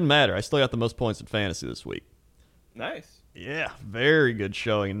 But it didn't matter. I still got the most points in fantasy this week. Nice. Yeah, very good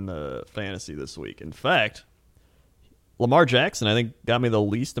showing in fantasy this week. In fact, Lamar Jackson, I think, got me the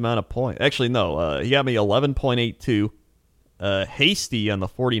least amount of points. Actually, no, he got me 11.82. Hasty on the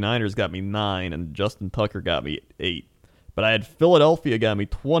 49ers got me 9, and Justin Tucker got me 8. But I had Philadelphia got me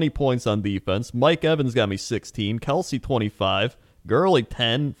 20 points on defense. Mike Evans got me 16. Kelsey 25. Gurley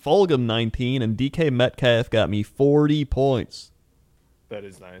 10. Fulgham 19. And DK Metcalf got me 40 points. That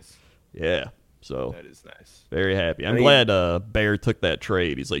is nice. Yeah. So That is nice. very happy. I'm glad Bear took that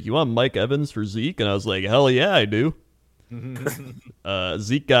trade. He's like, you want Mike Evans for Zeke? And I was like, hell yeah, I do.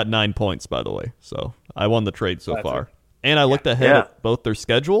 Zeke got 9 points, by the way. So I won the trade so far. And I looked ahead at both their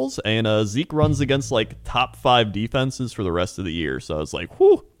schedules, and Zeke runs against like top 5 defenses for the rest of the year. So I was like,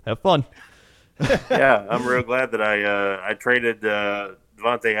 whew, have fun. Yeah, I'm real glad that I traded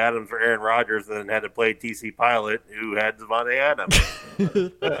Devontae Adams for Aaron Rodgers and then had to play TC Pilot, who had Devontae Adams.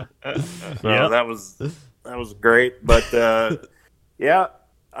 So that was great. But yeah,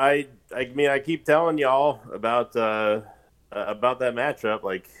 I mean, I keep telling y'all about that matchup.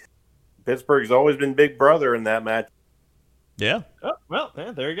 Like, Pittsburgh's always been big brother in that match. Yeah. Oh, well,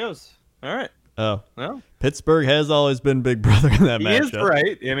 yeah, there he goes. All right. Oh, Well, Pittsburgh has always been big brother in that he matchup. is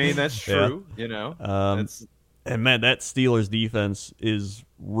right. I mean, that's true. You know, that's And man, that Steelers defense is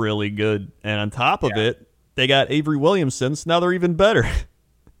really good. And on top of it, they got Avery Williamson, so now they're even better.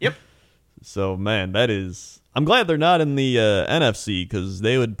 Yep. So man, I'm glad they're not in the NFC because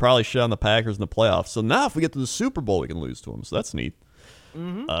they would probably shut on the Packers in the playoffs. So now if we get to the Super Bowl, we can lose to them. So that's neat.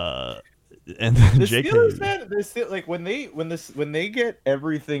 Mm-hmm. And then the Jake Steelers, man. They're still like when they get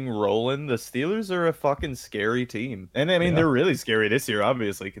everything rolling, the Steelers are a fucking scary team. And I mean, they're really scary this year,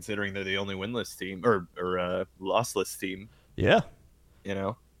 obviously, considering they're the only winless team or lossless team. Yeah. You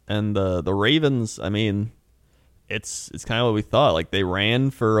know. And the Ravens, I mean, it's kind of what we thought. Like they ran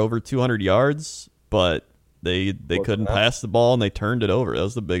for over 200 yards, but they couldn't pass the ball and they turned it over. That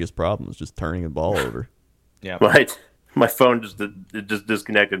was the biggest problem, was just turning the ball over. Yeah. Right. My phone just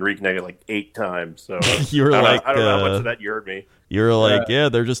disconnected and reconnected like 8 times. So You were like, I don't know how much of that you heard me. You were like, yeah,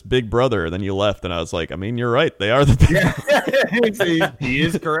 they're just big brother. And then you left, and I was like, I mean, you're right. They are the big he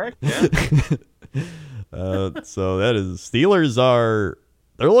is correct. Yeah. So that is Steelers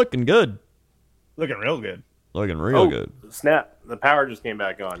they're looking good. Looking real good. Looking real good. Snap. The power just came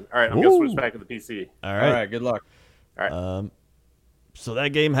back on. All right, I'm going to switch back to the PC. All All right. right. Good luck. All right. So that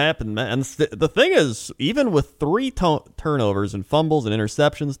game happened, man. And the thing is, even with 3 turnovers and fumbles and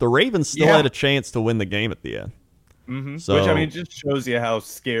interceptions, the Ravens still had a chance to win the game at the end. So, Which I mean just shows you how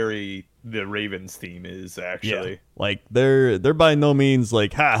scary the Ravens team is actually. yeah, like they're by no means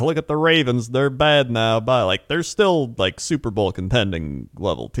like, look at the Ravens, they're bad now. But like they're still like Super Bowl contending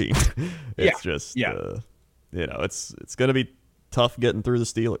level team. It's just it's gonna be tough getting through the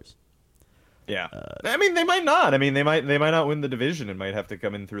Steelers. Yeah, I mean they might not. I mean they might not win the division and might have to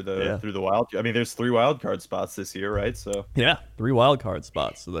come in through the wild. I mean there's 3 wild card spots this year, right? So yeah, 3 wild card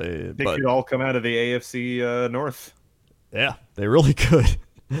spots. So they could all come out of the AFC North. Yeah, they really could.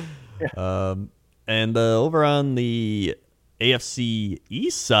 Yeah. And over on the AFC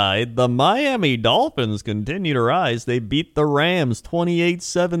East side, the Miami Dolphins continue to rise. They beat the Rams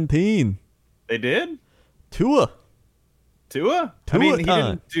 28-17. They did. Tua. I mean, he time.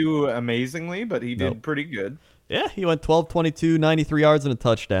 didn't do amazingly, but he did pretty good. Yeah, he went 12-22, 93 yards and a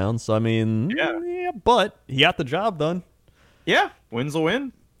touchdown. So, I mean, yeah, but he got the job done. Yeah, wins a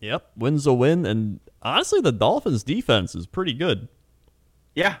win. Yep, wins a win. And honestly, the Dolphins' defense is pretty good.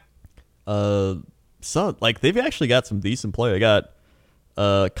 Yeah. So, like, they've actually got some decent play. I got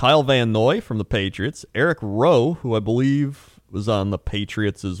Kyle Van Noy from the Patriots, Eric Rowe, who I believe was on the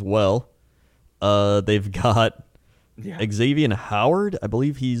Patriots as well. They've got Xavier Howard. I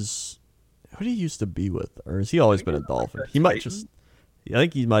believe he's... Who did he used to be with? Or has he always been a Dolphin? He might just... I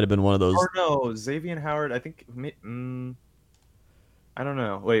think he might have been one of those... Or no, Xavier Howard, I think... I don't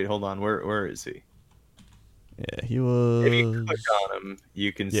know. Wait, hold on. Where is he? Yeah, he was... If you click on him,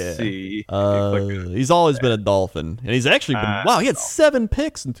 you can see... he's always been a Dolphin. And he's actually been... Wow, he had 7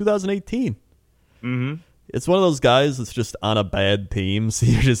 picks in 2018. Mm-hmm. It's one of those guys that's just on a bad team, so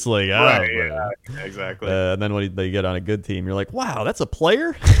you're just like, yeah, exactly. And then when they get on a good team, you're like, wow, that's a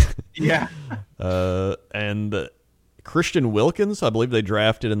player? Yeah. And Christian Wilkins, I believe they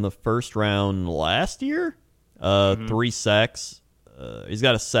drafted in the first round last year. 3 sacks. He's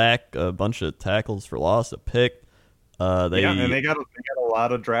got a sack, a bunch of tackles for loss, a pick. And they got a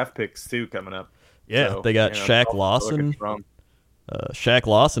lot of draft picks too coming up. Yeah, so, they got Shaq Lawson. Shaq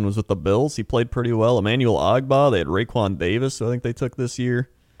Lawson was with the Bills. He played pretty well. Emmanuel Ogbah. They had Raekwon Davis, who I think they took this year.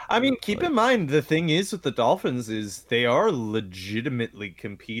 I mean, keep in mind, the thing is with the Dolphins is they are legitimately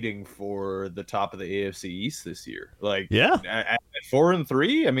competing for the top of the AFC East this year. Like, at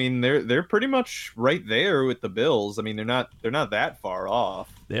 4-3, I mean, they're pretty much right there with the Bills. I mean, they're not that far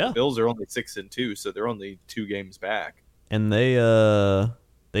off. Yeah, the Bills are only 6-2, so they're only 2 games back. And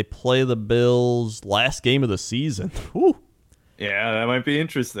they play the Bills last game of the season. Whew. Yeah, that might be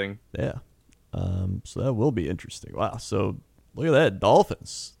interesting. Yeah. So that will be interesting. Wow. So look at that.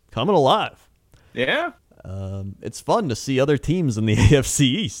 Dolphins coming alive. Yeah. It's fun to see other teams in the AFC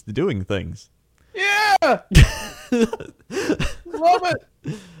East doing things. Yeah. Love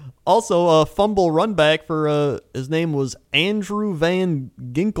it. Also, a fumble run back for his name was Andrew Van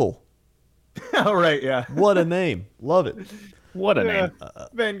Ginkel. All right. Yeah. What a name. Love it. What a name.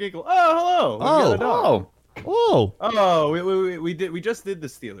 Van Ginkel. Oh, hello. We just did the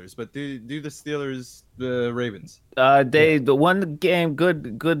Steelers, but do the Steelers the Ravens? The one game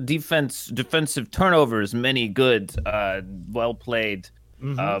good defensive turnovers, many good, well played.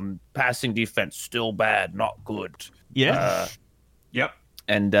 Passing defense still bad, not good. Yeah. Yep.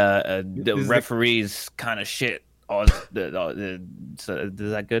 And the referees kind of shit. So is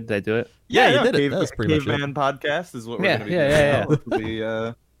that good? Did I do it? Yeah, you did it. That's pretty much it. Caveman podcast is what we're going to be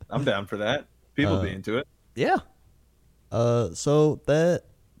doing. I'm down for that. People be into it. Yeah. So that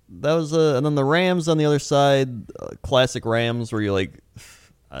was and then the Rams on the other side, classic Rams, where you're like,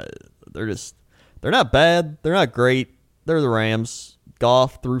 they're not bad, they're not great, they're the Rams.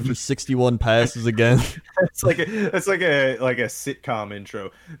 Goff threw for 61 passes again. It's like a sitcom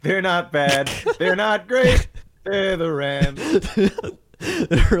intro. They're not bad, they're not great, they're the Rams.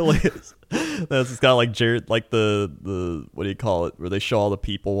 It really is. It's got like Jared, like the what do you call it, where they show all the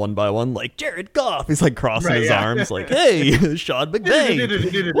people one by one, like Jared Goff. He's like crossing his arms, like, hey, Sean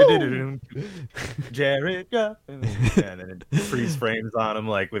McVay. Jared Goff. And then it freeze frames on him,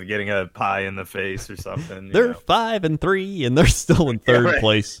 like with getting a pie in the face or something. They're 5-3, and they're still in third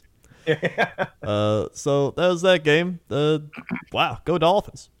place. Yeah. So that was that game. Wow, go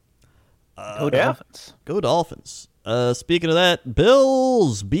Dolphins. Dolphins. Go Dolphins. Speaking of that,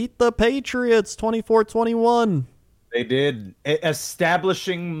 Bills beat the Patriots 24-21. They did,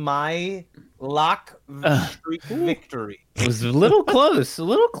 establishing my lock streak victory. It was a little close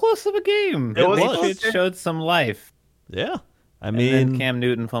of a game. It was. Patriots showed some life. Yeah, And then Cam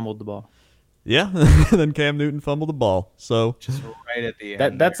Newton fumbled the ball. Yeah, then Cam Newton fumbled the ball. So just right at the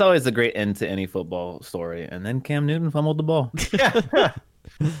end. That's always a great end to any football story. And then Cam Newton fumbled the ball. Yeah.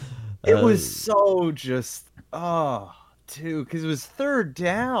 It was so just, dude, because it was third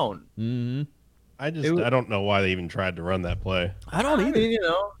down. Mm-hmm. I don't know why they even tried to run that play. I don't I either. mean,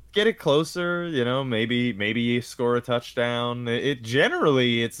 get it closer. Maybe you score a touchdown. It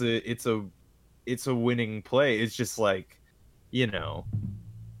generally it's a winning play. It's just like,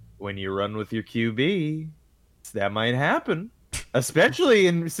 when you run with your QB, that might happen, especially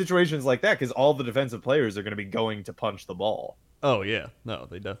in situations like that, because all the defensive players are going to be going to punch the ball. Oh yeah, no,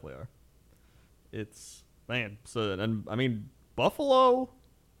 they definitely are. It's man. So and I mean, Buffalo's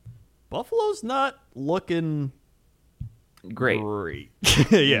not looking Great.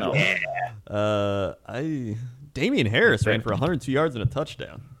 yeah. Damian Harris ran for 102 yards and a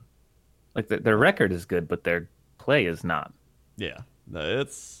touchdown. Like their record is good, but their play is not. Yeah, no,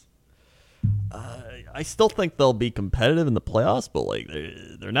 it's. I still think they'll be competitive in the playoffs, but like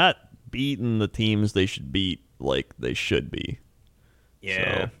they're not beating the teams they should beat like they should be.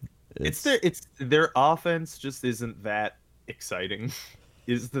 Yeah, So it's their offense just isn't that exciting.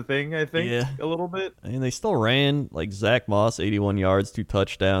 Is the thing, I think, Yeah. a little bit. I mean, they still ran like Zach Moss, 81 yards, 2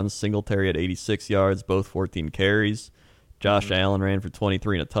 touchdowns. Singletary at 86 yards, both 14 carries. Josh Allen ran for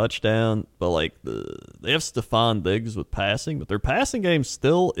 23 and a touchdown. But like they have Stephon Diggs with passing, but their passing game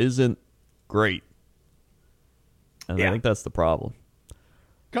still isn't great. And I Yeah. think that's the problem.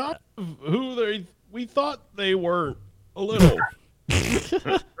 God, who we thought they weren't a little.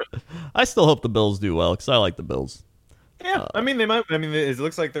 I still hope the Bills do well because I like the Bills. Yeah, I mean they might. I mean, it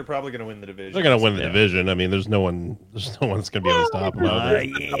looks like they're probably going to win the division. They're gonna win the Yeah. division. I mean, there's no one that's gonna be able to stop them.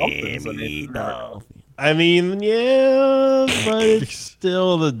 I mean, yeah, but it's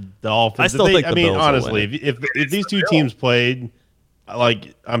still the Dolphins. I still think the I mean, Bills will honestly, win if these two teams played,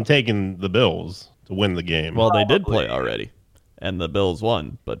 like, I'm taking the Bills to win the game. Well, they did play already, and the Bills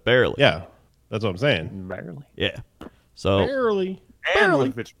won, but barely. yeah, that's what I'm saying. Barely. Yeah. So, Barely. And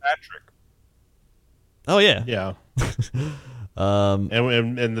with Fitzpatrick. oh yeah. Yeah. Um,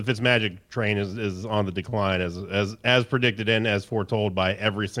 And the Fitzmagic train is on the decline as predicted and as foretold by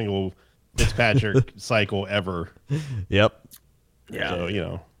every single Fitzpatrick cycle ever. Yep. Yeah.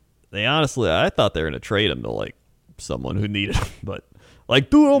 So, They honestly, I thought they were going to trade him to like someone who needed him, but like,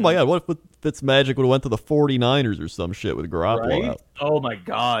 dude, oh my god, what if Fitzmagic would have went to the 49ers or some shit with Garoppolo Right? out? Oh my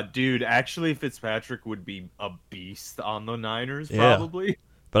god, dude! Actually, Fitzpatrick would be a beast on the Niners, Yeah. probably.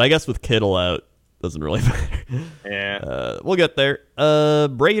 But I guess with Kittle out, doesn't really matter. Yeah. We'll get there.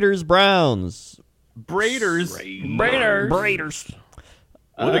 Raiders, Browns. Raiders.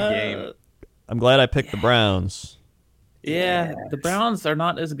 What a game! I'm glad I picked the Browns. Yeah, the Browns are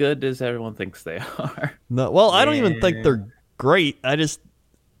not as good as everyone thinks they are. No, well, I don't even think they're great. I just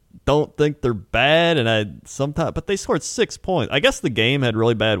don't think they're bad, and but they scored 6 points. I guess the game had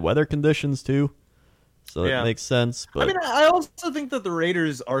really bad weather conditions too, so Yeah. it makes sense. But I mean, I also think that the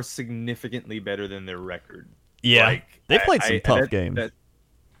Raiders are significantly better than their record. yeah, Like, they played some tough that- games.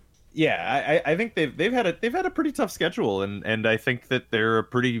 I think they've had a pretty tough schedule, and I think that they're a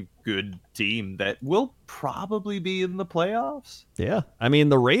pretty good team that will probably be in the playoffs. Yeah, I mean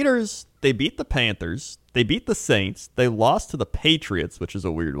the Raiders, they beat the Panthers, they beat the Saints, they lost to the Patriots, which is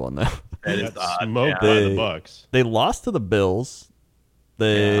a weird one though. That is got odd. smoked Yeah. by They- the Bucks. They lost to the Bills,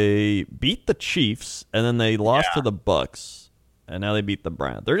 they beat the Chiefs, and then they lost to the Bucks, and now they beat the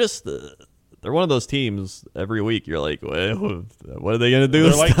Browns. They're just they're one of those teams every week. You're like, well, what are they gonna do They're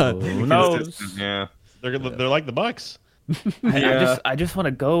this like- time? Who knows? Yeah. They're like the Bucks. I just want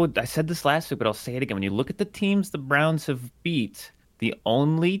to go. I said this last week, but I'll say it again. When you look at the teams the Browns have beat, the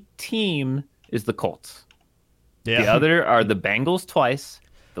only team is the Colts. Yeah. The other are the Bengals twice.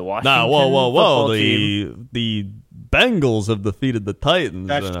 The Washington Nah, whoa! football team. The Bengals have defeated the Titans.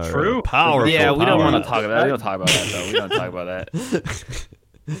 That's and are true. Powerful. Yeah, we don't want to powerhouse. talk about that. We don't talk about that though. We don't talk about that.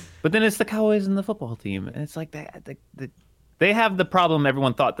 But then it's the Cowboys and the football team, and it's like they have the problem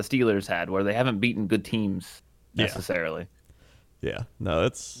everyone thought the Steelers had, where they haven't beaten good teams Yeah. necessarily. Yeah, no,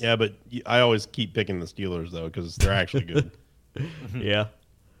 it's Yeah, but I always keep picking the Steelers though because they're actually good. yeah.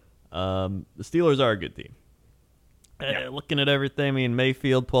 The Steelers are a good team. Looking at everything, I mean,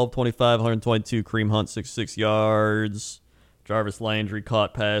 Mayfield, 12-25, 122. Kareem Hunt, 66 yards. Jarvis Landry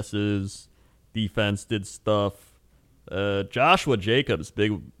caught passes. Defense did stuff. Joshua Jacobs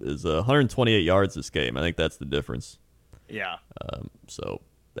is 128 yards this game. I think that's the difference. Yeah. So,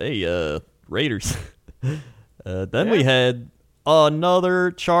 hey, Raiders. Then we had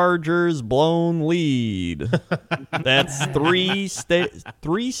another Chargers blown lead. That's three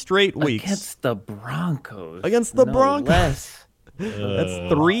straight weeks. Against the Broncos. Against the no Broncos. less.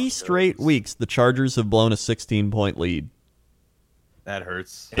 That's 3 straight weeks the Chargers have blown a 16-point lead. That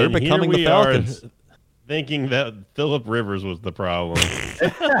hurts. They're And becoming here the we are Falcons. thinking that Phillip Rivers was the problem.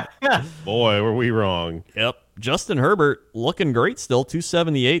 Boy, were we wrong. Yep. Justin Herbert looking great still.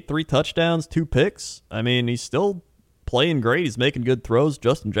 278, 3 touchdowns, 2 picks. I mean, he's still playing great. He's making good throws.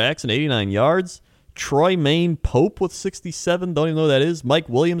 Justin Jackson, 89 yards. Troy Maine Pope with 67. Don't even know who that is. Mike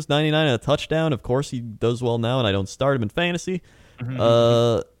Williams, 99 and a touchdown. Of course, he does well now, and I don't start him in fantasy.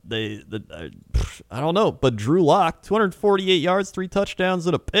 I don't know, but Drew Lock, 248 yards, 3 touchdowns,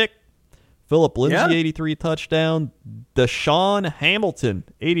 and a pick. Philip Lindsay, 83 touchdown. Deshaun Hamilton,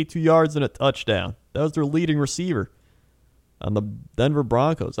 82 yards and a touchdown. That was their leading receiver on the Denver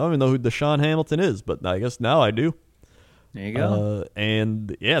Broncos. I don't even know who Deshaun Hamilton is, but I guess now I do. There you go.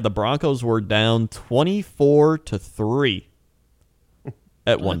 And yeah, the Broncos were down 24-3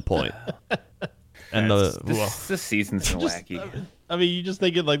 at one point. And This season's been wacky. I mean, you just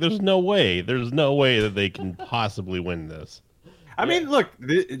think it like there's no way that they can possibly win this. I mean, look,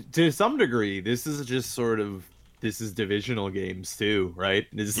 to some degree, this is just this is divisional games too, right?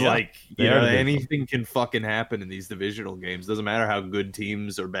 It's like, anything can fucking happen in these divisional games. Doesn't matter how good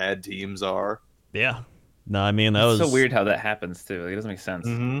teams or bad teams are. Yeah. No, I mean, that was so weird how that happens too. Like, it doesn't make sense.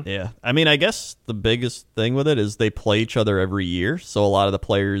 Mm-hmm. Yeah. I mean, I guess the biggest thing with it is they play each other every year, so a lot of the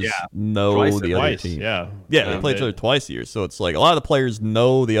players know the other team. Yeah, they play each other twice a year, so it's like a lot of the players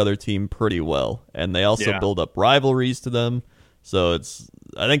know the other team pretty well, and they also build up rivalries to them. So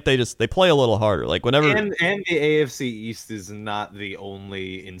I think they play a little harder. Like whenever and the AFC East is not the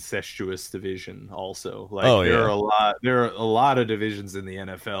only incestuous division. Also, like there are a lot of divisions in the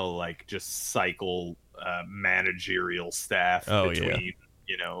NFL like just cycle managerial staff between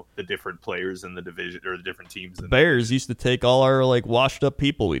the different players in the division or the different teams. The Bears used to take all our like washed up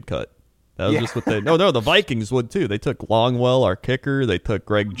people we'd cut. That was just what they. No, the Vikings would too. They took Longwell, our kicker. They took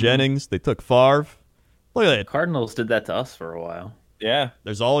Greg Jennings. They took Favre. Look at that. Cardinals did that to us for a while. Yeah.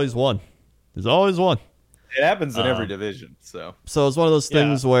 There's always one. There's always one. It happens in every division. So it's one of those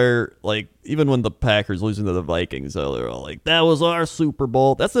things where, like, even when the Packers losing to the Vikings, they're all like, that was our Super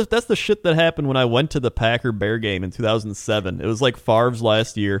Bowl. That's the shit that happened when I went to the Packer-Bear game in 2007. It was like Favre's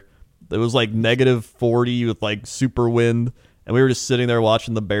last year. It was like -40 with like super wind. And we were just sitting there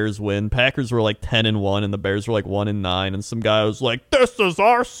watching the Bears win. Packers were like 10-1, and the Bears were like 1-9. And some guy was like, "This is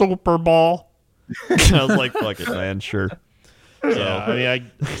our Super Bowl." I was like, "Fuck it, man, sure." Yeah, I mean,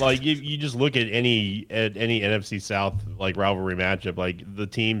 you just look at any NFC South like rivalry matchup. Like the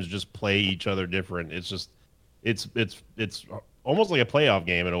teams just play each other different. It's just it's almost like a playoff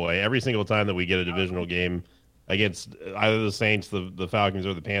game in a way. Every single time that we get a divisional game against either the Saints, the Falcons,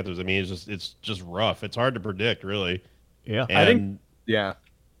 or the Panthers, I mean, it's just rough. It's hard to predict, really. Yeah, and I think. Yeah,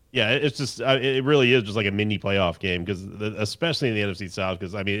 it's just it really is just like a mini playoff game because especially in the NFC South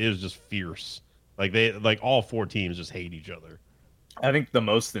because I mean it is just fierce. Like all 4 teams just hate each other. I think the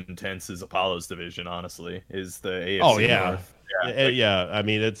most intense is Apollo's division. Honestly, is the AFC Oh yeah, North. yeah. I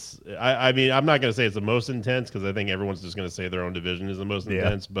mean it's. I mean I'm not gonna say it's the most intense because I think everyone's just gonna say their own division is the most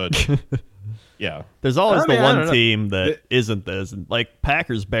intense. But yeah, there's always the I one don't know. team that isn't this. Like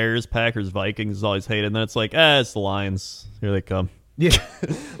Packers, Bears, Packers, Vikings is always hated. And then it's like, it's the Lions. Here they come. Yeah,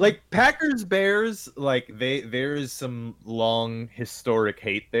 like Packers, Bears, like there is some long historic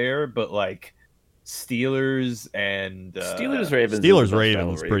hate there, but like Steelers and Steelers Ravens. Steelers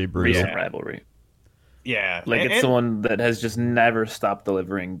Ravens pretty brutal. Recent rivalry. Yeah, Like and, it's the one that has just never stopped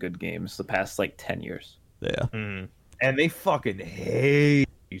delivering good games the past like 10 years. Yeah. and they fucking hate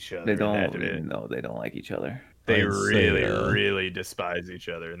each other. They in that don't division. no, they don't like each other. They I'd say, really despise each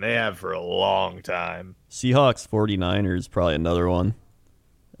other, and they have for a long time. Seahawks 49ers probably another one.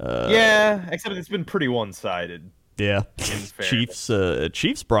 Yeah, except it's been pretty one-sided. Yeah. fairness.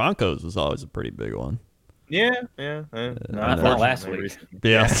 Chiefs Broncos was always a pretty big one. Yeah. Not last week.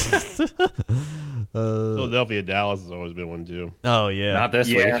 Yeah. Philadelphia Dallas has always been one too. Oh yeah. Not this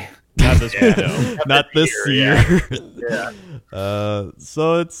Yeah. week. Not this week, no. Not this year. Yeah.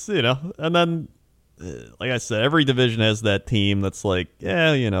 So it's, and then like I said, every division has that team that's like,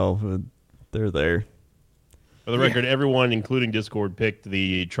 they're there. For the record, everyone, including Discord, picked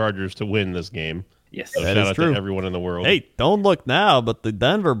the Chargers to win this game. Yes. So That shout is out true. to everyone in the world. Hey, don't look now, but the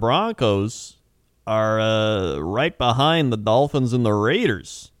Denver Broncos are right behind the Dolphins and the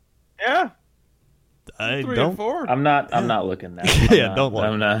Raiders. Yeah. I 3 don't. and 4. I'm not looking now. Yeah, don't look.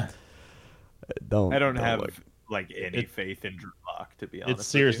 I'm not. Don't. I don't have look. like any faith in Drew Lock, to be honest. It's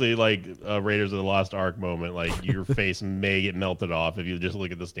seriously like Raiders of the Lost Ark moment. Like your face may get melted off if you just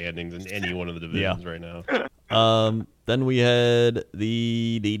look at the standings in any one of the divisions right now. Then we had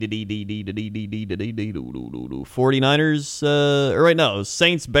the 49ers. Or wait, no, it was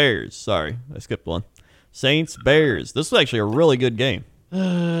Saints Bears. Sorry, I skipped one. Saints Bears. This was actually a really good game. I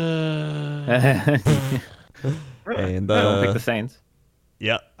And don't pick the Saints.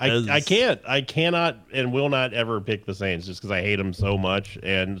 Yeah, I cannot and will not ever pick the Saints just because I hate them so much.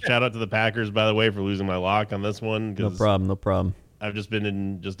 And shout out to the Packers, by the way, for losing my lock on this one. No problem. I've just been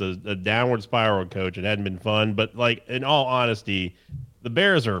in just a downward spiral, coach. It hadn't been fun, but like in all honesty, the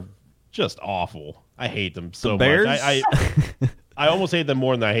Bears are just awful. I hate them so Bears? much. I almost hate them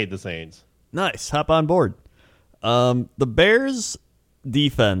more than I hate the Saints. Nice, hop on board. The Bears'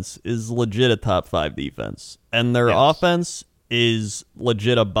 defense is legit a top 5 defense, and their offense is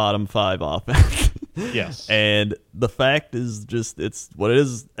legit a bottom 5 offense. Yes. And the fact is just it's what it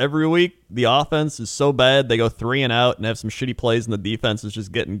is every week. The offense is so bad they go 3 and out and have some shitty plays, and the defense is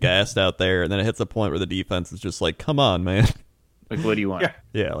just getting gassed out there, and then it hits a point where the defense is just like, come on, man. Like, what do you want?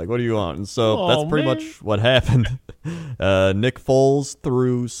 Yeah, like, what do you want? And so that's pretty much what happened. Nick Foles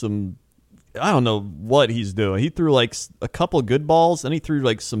threw some, I don't know what he's doing. He threw like a couple good balls, and he threw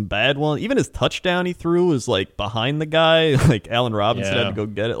like some bad ones. Even his touchdown he threw was like behind the guy. Like Allen Robinson had to go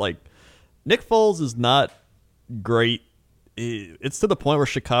get it. Like, Nick Foles is not great. It's to the point where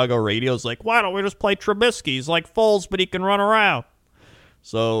Chicago radio is like, why don't we just play Trubisky? He's like Foles, but he can run around.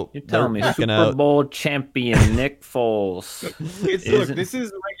 So You're telling me Super out. Bowl champion Nick Foles. Look, this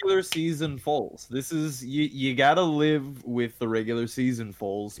is regular season Foles. This is you got to live with the regular season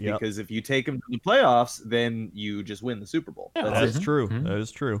Foles because if you take him to the playoffs, then you just win the Super Bowl. Yeah, That's that's true. That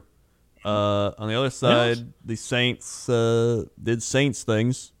is true. On the other side, the Saints did Saints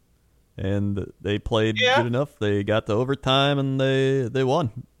things, and they played good enough. They got to overtime, and they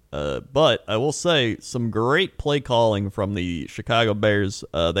won. But I will say some great play calling from the Chicago Bears.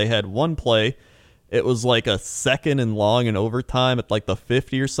 They had one play. It was like a 2nd and long in overtime at like the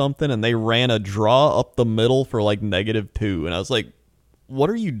 50 or something, and they ran a draw up the middle for like -2. And I was like, what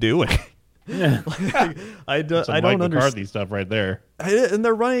are you doing? I don't understand. McCarthy stuff right there. And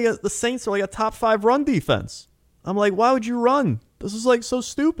they're running the Saints are like a top 5 run defense. I'm like, why would you run? This is like so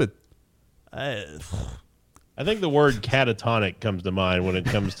stupid. I think the word catatonic comes to mind when it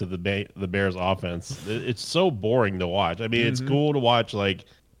comes to the Bears offense. It's so boring to watch. I mean, it's cool to watch like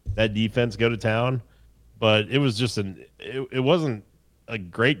that defense go to town, but it was just it wasn't a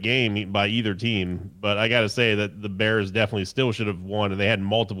great game by either team. But I got to say that the Bears definitely still should have won, and they had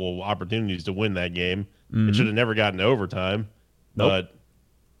multiple opportunities to win that game. It should have never gotten to overtime. Nope.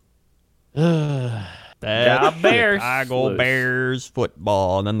 But That's Bears. Chicago Bears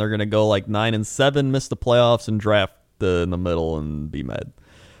football, and then they're gonna go like 9-7, miss the playoffs, and draft in the middle and be mad.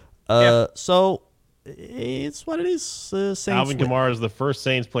 So it's what it is. Saints Alvin win. Kamara is the first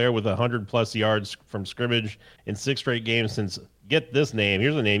Saints player with 100+ yards from scrimmage in 6 straight games since. Get this name.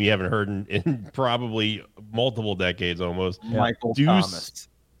 Here's a name you haven't heard in probably multiple decades almost. Michael Thomas.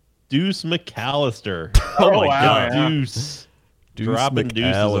 Deuce McAllister. Oh my God. Deuce dropping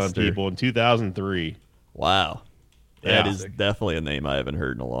deuces on people in 2003. Wow, that Yeah. is definitely a name I haven't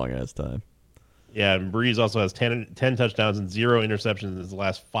heard in a long ass time. Yeah, and Breeze also has 10 touchdowns and 0 interceptions in his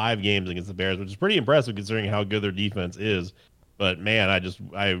last 5 games against the Bears, which is pretty impressive considering how good their defense is. But man,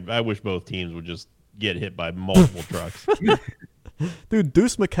 I wish both teams would just get hit by multiple trucks. Dude,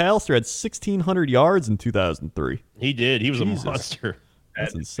 Deuce McAllister had 1,600 yards in 2003. He did. He was Jesus. a monster.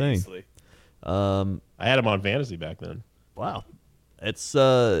 That's insane. Seriously. I had him on fantasy back then. Wow. It's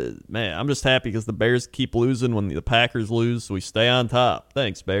man, I'm just happy because the Bears keep losing when the Packers lose, so we stay on top.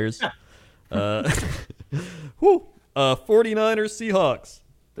 Thanks, Bears. 49ers Seahawks.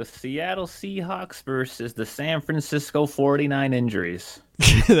 The Seattle Seahawks versus the San Francisco 49 injuries.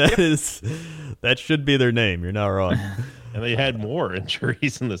 That should be their name. You're not wrong. And they had more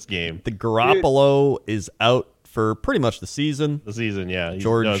injuries in this game. The Garoppolo is out for pretty much the season. The season, yeah.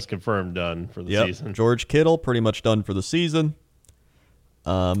 George- He's confirmed done for the season. George Kittle pretty much done for the season.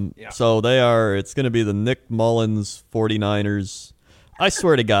 So it's going to be the Nick Mullins 49ers. I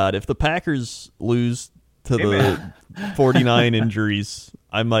swear to God, if the Packers lose to the 49 injuries,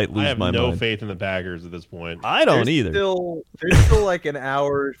 I might lose I have my no mind. faith in the Packers at this point. I don't There's either. There's still like an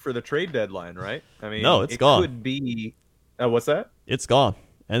hour for the trade deadline, right? I mean, No, it's it gone. Could be. What's that? It's gone.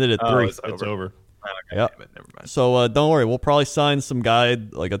 Ended at Oh, 3. It's over. Okay, Yep. damn it, never mind. So don't worry, we'll probably sign some guy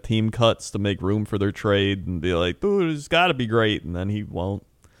like a team cuts to make room for their trade and be like, dude, it's got to be great, and then he won't.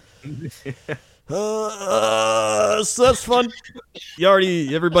 So that's fun.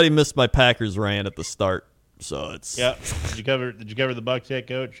 Everybody missed my Packers rant at the start, so it's Yeah. Did you cover the Bucs yet,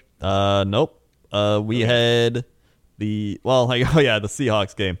 Coach? Nope. We had the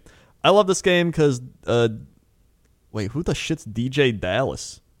Seahawks game. I love this game because wait, who the shit's DJ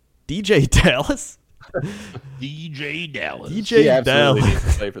Dallas? DJ Dallas? DJ Dallas. DJ He absolutely Dallas.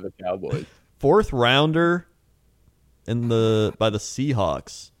 needs to play for the Cowboys. 4th rounder by the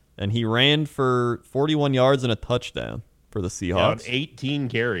Seahawks, and he ran for 41 yards and a touchdown. for the Yeah, on Seahawks. 18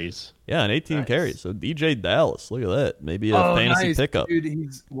 carries. Yeah, and 18 carries. So DJ Dallas, look at that. Maybe a fantasy pickup. Dude,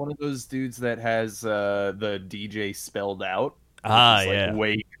 he's one of those dudes that has the DJ spelled out. Which is, yeah.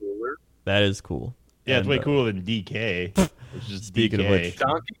 Way cooler. That is cool. Yeah, it's And, way cooler than DK. Which is Speaking DK. of which,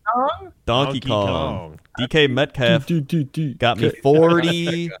 Donkey Kong? Donkey Kong. DK Metcalf got me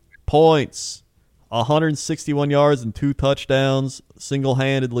 40 points, 161 yards, and 2 touchdowns.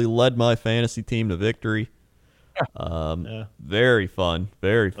 Single-handedly led my fantasy team to victory. Yeah. Very fun.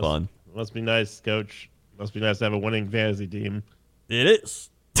 Very fun. Must be nice, Coach. Must be nice to have a winning fantasy team. It is.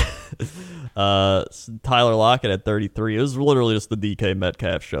 Tyler Lockett at 33. It was literally just the DK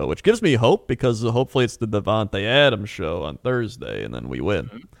Metcalf show, which gives me hope because hopefully it's the Devontae Adams show on Thursday, and then we win.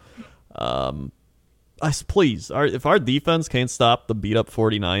 Please, if our defense can't stop the beat-up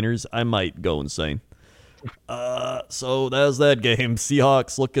 49ers, I might go insane. So that was that game.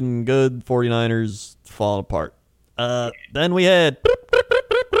 Seahawks looking good, 49ers falling apart. Then we had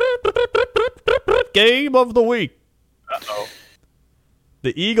game of the week. Uh-oh.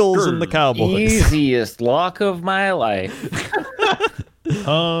 The Eagles and the Cowboys. Easiest lock of my life.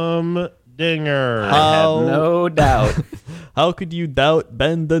 Dinger. I have no doubt. How could you doubt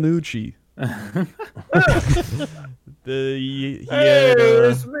Ben DiNucci? He had,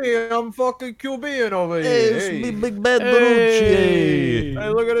 it's me. I'm fucking QBing over here. it's me, Big Ben DiNucci. Hey,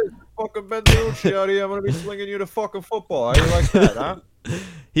 look at this fucking Ben DiNucci out here. I'm gonna be slinging you the fucking football. How you like that, huh?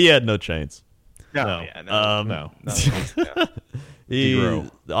 He had no chance. No. No. Yeah. The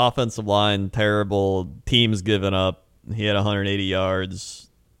offensive line, terrible. Teams giving up. He had 180 yards.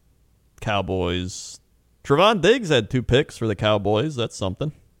 Cowboys. Trevon Diggs had 2 picks for the Cowboys. That's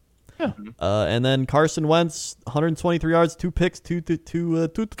something. Yeah. And then Carson Wentz, 123 yards, 2 picks, two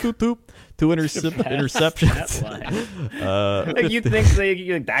interceptions. Like, you think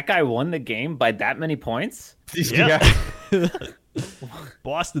that guy won the game by that many points? Yeah.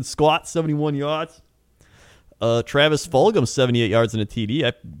 Boston Scott, 71 yards. Travis Fulgham, 78 yards and a TD.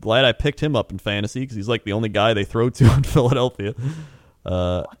 I'm glad I picked him up in fantasy because he's like the only guy they throw to in Philadelphia.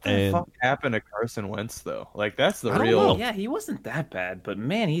 What the fuck happened to Carson Wentz, though? Like, that's the I don't real. know. Yeah, he wasn't that bad, but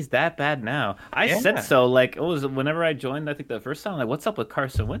man, he's that bad now. I Yeah. said so. Like, it was whenever I joined. I think the first time, like, what's up with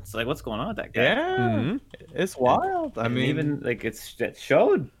Carson Wentz? Like, what's going on with that guy? Yeah, it's wild. I And mean, even like it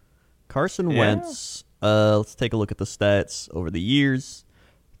showed. Carson Yeah. Wentz, let's take a look at the stats over the years.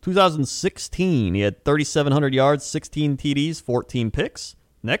 2016, he had 3,700 yards, 16 TDs, 14 picks.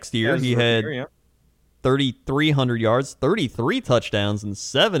 Next year, he had 3,300 yards, 33 touchdowns, and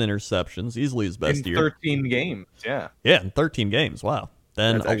 7 interceptions. Easily his best in year. 13 games. Yeah. Yeah, in 13 games. Wow.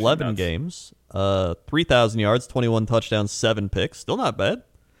 Then That's actually 11 nuts. games, 3,000 yards, 21 touchdowns, 7 picks. Still not bad.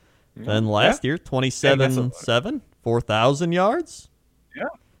 Then last year, 27-7, 4,000 yards. Yeah.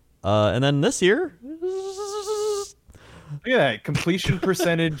 And then this year, Look at that. Completion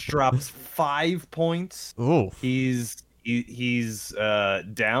percentage drops 5 points. oof. He's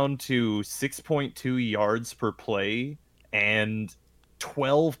down to 6.2 yards per play and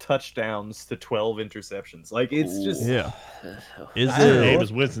 12 touchdowns to 12 interceptions. Like, it's just Yeah. Is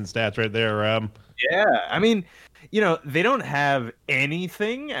Jameis Winston stats right there. yeah. I mean, they don't have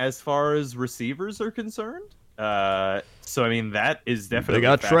anything as far as receivers are concerned. So I mean, that is definitely they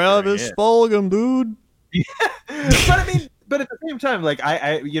got factoring Travis in. Fulgham, dude. but at the same time, like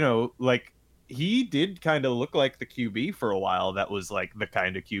like he did kind of look like the QB for a while. That was like the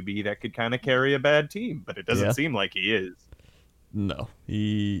kind of QB that could kind of carry a bad team, but it doesn't Yeah. seem like he is. No,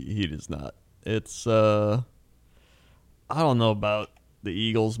 he does not. It's I don't know about the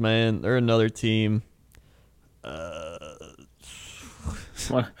Eagles, man. They're another team.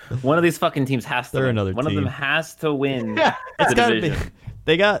 One of these fucking teams has to. They're win. another One team. of them has to win. Yeah, the It's gotta be. division.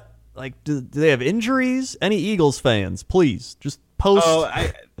 They got like, do they have injuries? Any Eagles fans, please just post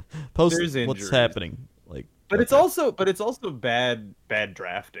post there's what's injuries. happening. Like, but it's also bad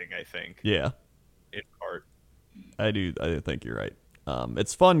drafting. I think yeah, in part. I think you're right.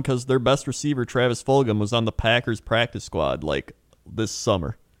 It's fun because their best receiver, Travis Fulgham, was on the Packers practice squad like this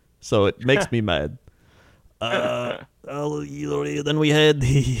summer, so it makes me mad. Then we had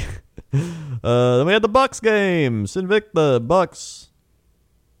the Bucks games. Invicta Bucks.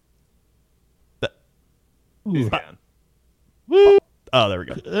 He's gone. Oh, there we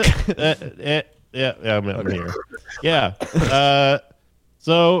go. Yeah, I'm here. Yeah.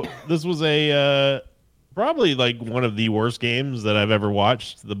 So this was a probably like one of the worst games that I've ever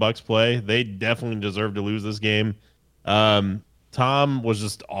watched the Bucks play. They definitely deserve to lose this game. Tom was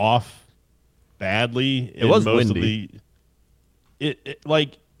just off badly. It was most windy. Of I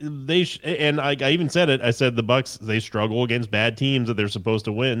even said it. I said the Bucks, they struggle against bad teams that they're supposed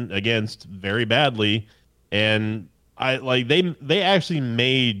to win against very badly, and I like they actually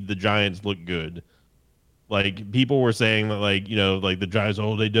made the Giants look good. Like people were saying that, like, you know, like the Giants,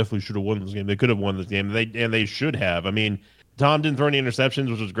 they definitely should have won this game. They could have won this game. They should have. I mean, Tom didn't throw any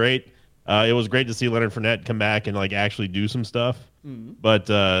interceptions, which was great. It was great to see Leonard Fournette come back and like actually do some stuff. But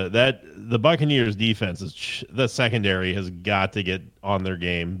that the Buccaneers defense the secondary has got to get on their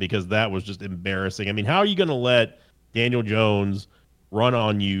game, because that was just embarrassing. I mean, how are you going to let Daniel Jones run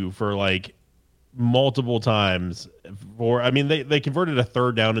on you for like multiple times? They converted a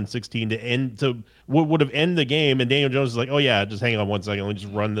 3rd down and 16 to end to what would have ended the game, and Daniel Jones is like, oh yeah, just hang on 1 second, let me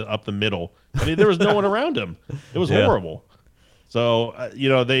just run up the middle. I mean, there was no one around him. It was horrible. So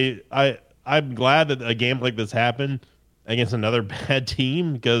I'm glad that a game like this happened against another bad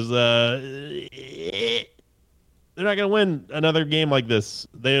team, because they're not going to win another game like this.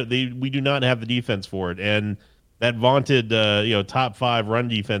 We do not have the defense for it, and that vaunted top 5 run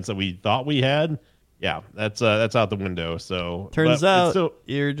defense that we thought we had, yeah, that's out the window. So turns out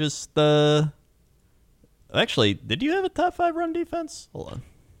you're just actually, did you have a top 5 run defense? Hold on.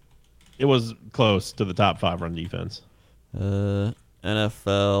 It was close to the top 5 run defense.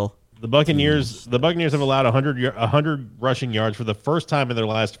 NFL. The Buccaneers have allowed 100 rushing yards for the first time in their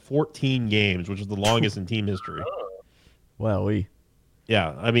last 14 games, which is the longest in team history. Wowee.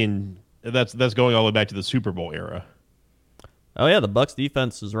 Yeah, I mean, that's going all the way back to the Super Bowl era. Oh yeah, the Bucs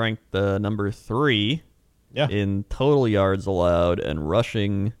defense is ranked number 3 in total yards allowed, and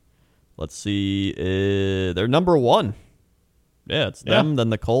rushing, let's see, they're number 1. Yeah, it's them, then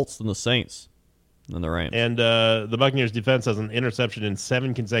the Colts, then the Saints, then the Rams. And the Buccaneers defense has an interception in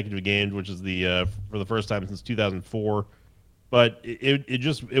 7 consecutive games, which is for the first time since 2004. But it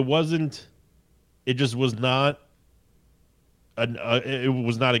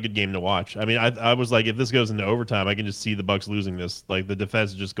was not a good game to watch. I mean, I was like, if this goes into overtime, I can just see the Bucs losing this. Like, the defense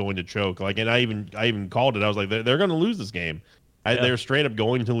is just going to choke. Like, and I even called it. I was like, they're going to lose this game. They're straight up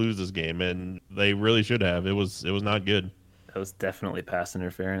going to lose this game, and they really should have. It was not good. That was definitely pass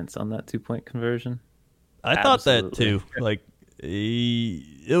interference on that 2-point conversion. I thought that too. Like,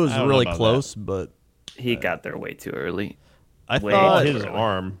 it was really close, but he got there way too early. I thought his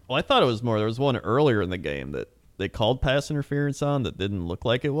arm. Well, I thought it was more. There was one earlier in the game that they called pass interference on that didn't look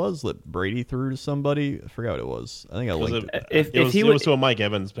like it was, that Brady threw to somebody. I forgot what it was. I think I linked it. It was to a Mike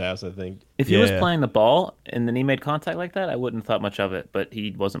Evans pass, I think. If he was playing the ball and then he made contact like that, I wouldn't have thought much of it. But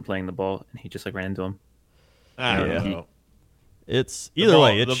he wasn't playing the ball, and he just like ran into him. I don't know. It's either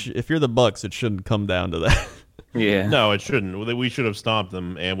way. If you're the Bucs, it shouldn't come down to that. Yeah. No, it shouldn't. We should have stomped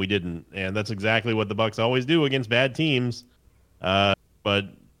them, and we didn't. And that's exactly what the Bucs always do against bad teams. But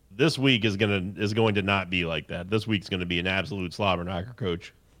this week is going to not be like that. This week's going to be an absolute slobber knocker,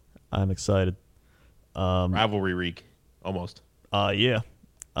 Coach. I'm excited. Rivalry week, almost. Yeah.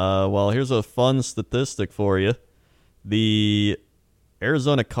 Well, here's a fun statistic for you. The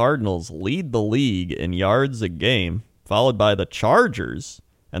Arizona Cardinals lead the league in yards a game, followed by the Chargers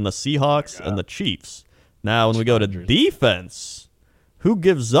and the Seahawks and the Chiefs. Now, when we go to defense, who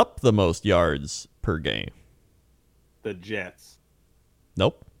gives up the most yards per game? The Jets.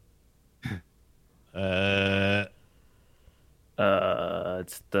 Nope. It's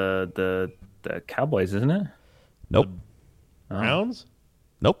the Cowboys, isn't it? Nope. Browns?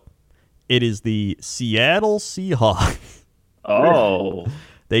 Nope. It is the Seattle Seahawks. Oh.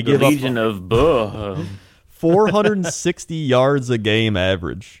 They give Legion up of Boom. 460 yards a game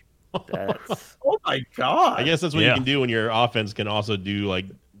average. That's Oh my god! I guess that's what you can do when your offense can also do like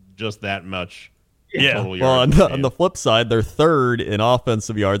just that much. Total Well, yards on the flip side, they're third in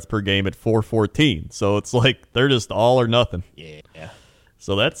offensive yards per game at 414. So it's like they're just all or nothing. Yeah.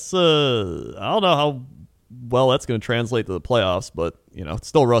 So that's I don't know how well that's going to translate to the playoffs, but it's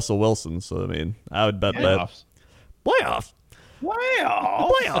still Russell Wilson. So I mean, I would bet that playoffs.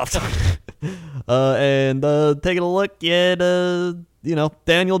 And taking a look at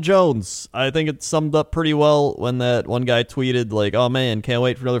Daniel Jones, I think it summed up pretty well when that one guy tweeted like, "Oh man, can't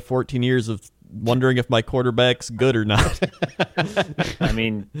wait for another 14 years of wondering if my quarterback's good or not." I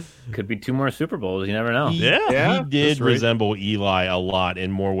mean, could be 2 more Super Bowls. You never know. He did resemble Eli a lot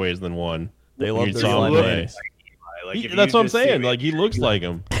in more ways than one. They love You their saw him Eli play. Mannings. That's what I'm saying. Like, he looks like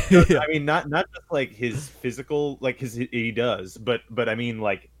him. I mean, not just like his physical, like he does, but I mean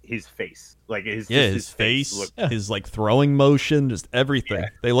like his face, like his face, his like throwing motion, just everything.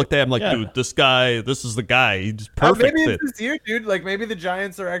 They looked at him like, dude, this is the guy. He's perfect. Maybe fit. it's this year, dude. Like maybe the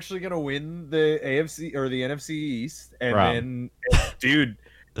Giants are actually gonna win the AFC or the NFC East, and then, dude,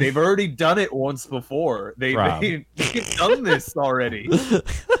 they've already done it once before. They've done this already.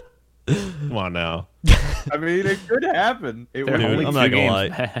 Come on now. I mean, it could happen. It They're would. Dude, only I'm 2 not gonna games lie.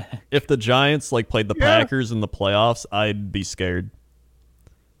 back. If the Giants like played the Yeah. Packers in the playoffs, I'd be scared.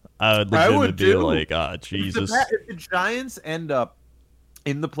 I would I legitimately would be too. like, If Jesus. if the Giants end up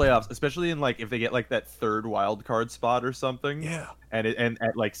in the playoffs, especially in like if they get like that third wild card spot or something, and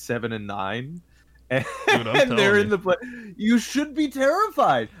at like 7-9, and, Dude, I'm and they're telling in the play, you should be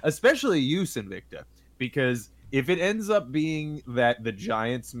terrified, especially you, Sinvicta, because if it ends up being that the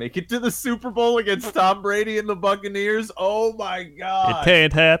Giants make it to the Super Bowl against Tom Brady and the Buccaneers, oh my It god,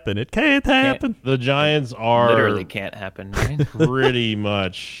 can't happen. It can't happen. The Giants are Literally can't happen, right? pretty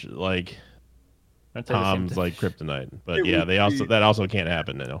much like Aren't they the same Tom's thing? like kryptonite. But It yeah, would be- that also can't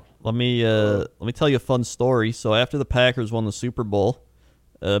happen now. Let me tell you a fun story. So after the Packers won the Super Bowl,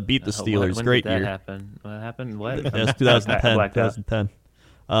 beat the Steelers, When great did that year. happen? What happened? What? That's 2010. Blacked out.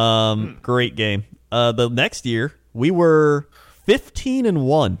 2010. Great game. The next year, we were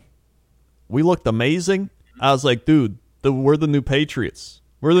 15-1. We looked amazing. I was like, dude, we're the new Patriots.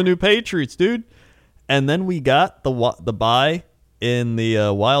 We're the new Patriots, dude. And then we got the bye in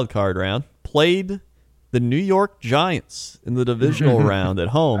the wild card round. Played the New York Giants in the divisional round at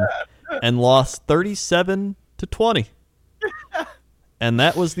home and lost 37-20. And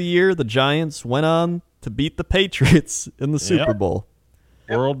that was the year the Giants went on to beat the Patriots in the Super Yep. Bowl.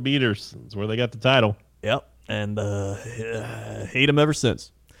 World beaters. That's where they got the title. Yep, and hate him ever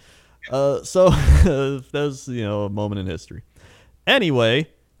since. So that was a moment in history. Anyway,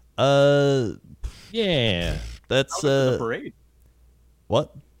 Yeah. that's I went to the parade.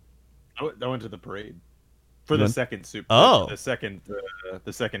 what? I went to the parade for You the went- second Super. Oh. the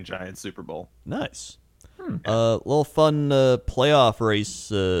second Giants Super Bowl. Nice. Little fun playoff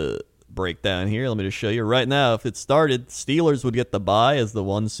race breakdown here. Let me just show you right now. If it started, Steelers would get the bye as the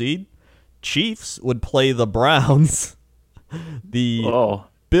 1 seed. Chiefs would play the Browns. The Oh,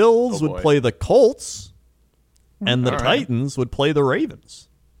 Bills Oh, would boy. play the Colts, and the All right. Titans would play the Ravens.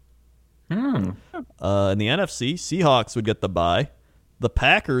 hmm. In the NFC, Seahawks would get the bye. The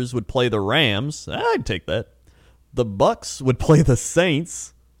Packers would play the Rams. I'd take that. The Bucks would play the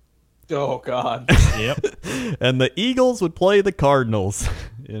Saints, Oh God. Yep. and the Eagles would play the Cardinals.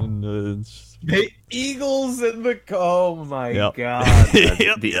 And The Eagles and the oh my Yep. god,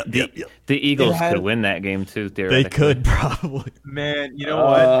 The Eagles They had- could win that game too. they Theoretically. could probably. man! You know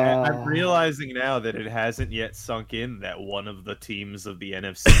what? I'm realizing now that it hasn't yet sunk in that one of the teams of the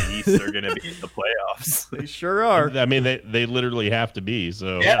NFC East are going to be in the playoffs. They sure are. I mean, they literally have to be.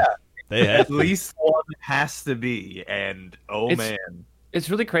 So Yeah. They have At least one has to be, and It's- man, It's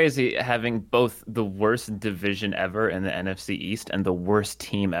really crazy having both the worst division ever in the NFC East and the worst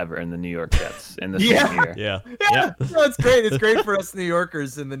team ever in the New York Jets in the Yeah. same year. Yeah. yeah, no, it's great. It's great for us New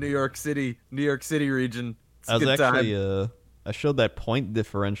Yorkers in the New York City region. It's a I was good actually time. I showed that point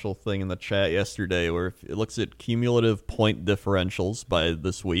differential thing in the chat yesterday where if it looks at cumulative point differentials by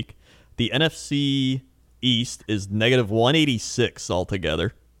this week. The NFC East is negative 186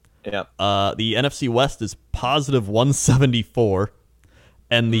 altogether. Yeah. The NFC West is positive 174.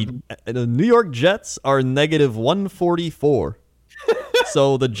 And the New York Jets are negative 144.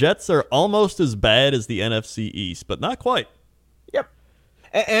 So the Jets are almost as bad as the NFC East, but not quite. Yep.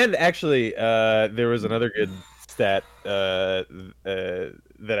 And actually, there was another good stat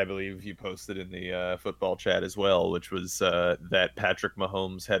that I believe you posted in the football chat as well, which was that Patrick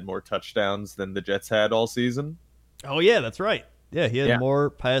Mahomes had more touchdowns than the Jets had all season. Oh, yeah, that's right. Yeah, he had Yeah. more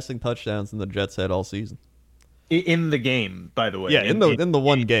passing touchdowns than the Jets had all season. In the game, by the way. Yeah, in the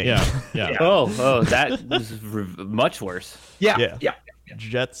one game. yeah. Oh, that was much worse. Yeah. yeah.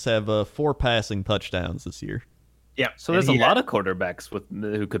 Jets have 4 passing touchdowns this year. Yeah. So there's a lot of quarterbacks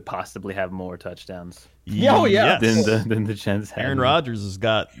who could possibly have more touchdowns Yeah, oh, yeah. Yes. than the Jets had. Aaron Rodgers has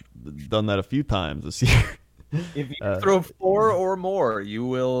done that a few times this year. If you throw 4 or more, you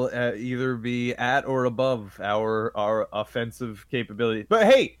will either be at or above our offensive capability. But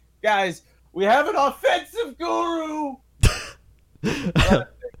hey, guys, we have an offensive guru. This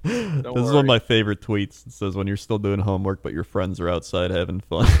is one worry. of my favorite tweets. It says, when you're still doing homework, but your friends are outside having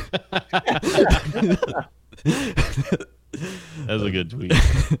fun. That's a good tweet.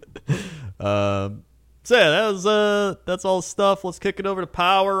 So yeah, that's all the stuff. Let's kick it over to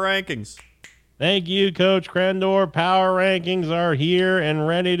power rankings. Thank you, Coach Crendor. Power rankings are here and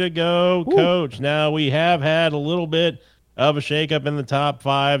ready to go, Coach. Now, we have had a little bit of a shakeup in the top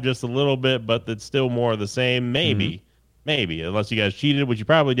 5, just a little bit, but it's still more of the same. Maybe, unless you guys cheated, which you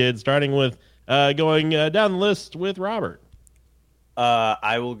probably did, starting with going down the list with Robert.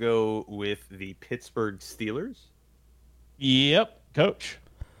 I will go with the Pittsburgh Steelers. Yep, Coach.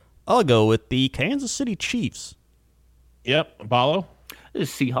 I'll go with the Kansas City Chiefs. Yep, Apollo. The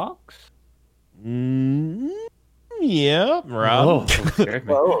Seahawks. Yeah, Rob. Scared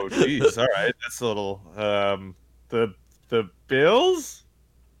me. Oh, jeez. All right, that's a little. The Bills.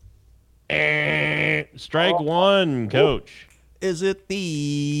 Strike one, Coach. Is it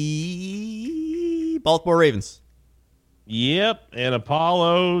the Baltimore Ravens? Yep, and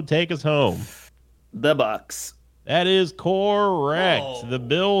Apollo, take us home. The Bucks. That is correct. Oh. The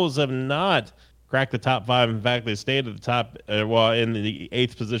Bills have not cracked the top 5. In fact, they stayed at the top, in the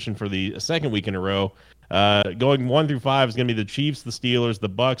 8th position for the second week in a row. Going 1 through 5 is going to be the Chiefs, the Steelers, the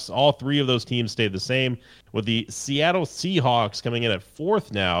Bucks. All 3 of those teams stayed the same, with the Seattle Seahawks coming in at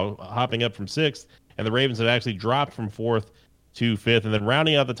 4th now, hopping up from 6th, and the Ravens have actually dropped from 4th to 5th. And then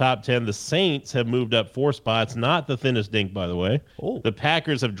rounding out the top 10, the Saints have moved up 4 spots, not the thinnest dink, by the way. Oh. The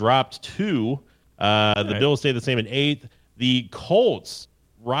Packers have dropped 2. The Bills stay the same in 8th. The Colts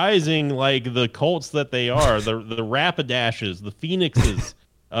rising like the Colts that they are, the Rapidashes, the Phoenixes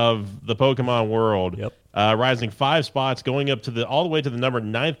of the Pokemon world. Yep. Rising 5 spots, going up to all the way to the number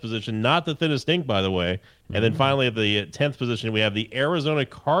 9th position, not the thinnest dink, by the way. And then finally at the 10th position, we have the Arizona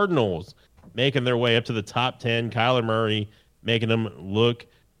Cardinals making their way up to the top 10. Kyler Murray making them look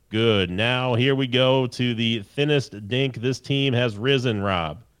good. Now here we go to the thinnest dink. This team has risen,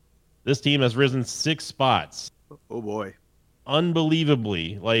 Rob. This team has risen 6 spots. Oh boy.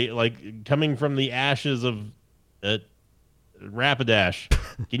 Unbelievably, like coming from the ashes of Rapidash.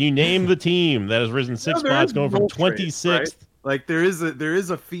 Can you name the team that has risen 6 spots, going from 26th? Right? Like there is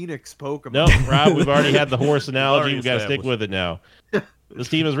a Phoenix Pokemon. No, Rob, we've already had the horse analogy. Already We've got to stick established. with it now. This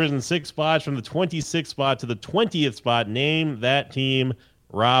team has risen 6 spots from the 26th spot to the 20th spot. Name that team,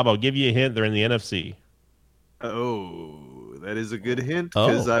 Rob. I'll give you a hint. They're in the NFC. Oh, that is a good hint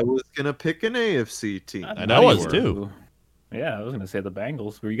because I was gonna pick an AFC team. I I know you was were. too. Yeah, I was going to say the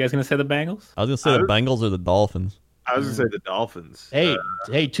Bengals. Were you guys going to say the Bengals? I was gonna say the Bengals or the Dolphins. I was gonna say the Dolphins. Hey,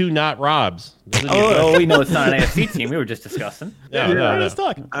 2 not Robs. Oh, we know it's not an AFC team. We were just discussing. No.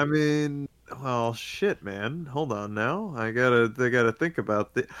 talking. I mean, well, shit, man. Hold on now. I gotta think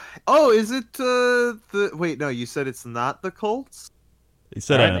about the. Oh, is it the? Wait, no. You said it's not the Colts. He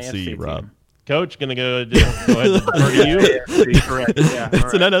said All right, NFC, AFC Rob. team. Coach, gonna go ahead and defer to you. AFC, correct. Yeah.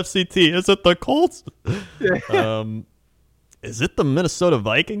 It's an all right. NFC team. Is it the Colts? Is it the Minnesota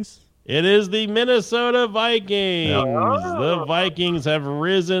Vikings? It is the Minnesota Vikings. The Vikings have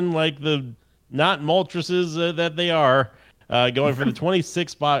risen like the not Moltresses that they are, going from the 26th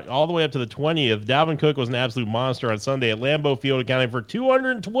spot all the way up to the 20th. Dalvin Cook was an absolute monster on Sunday at Lambeau Field, accounting for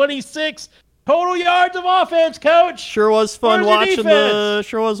 226 total yards of offense, Coach. Sure was fun Where's your defense?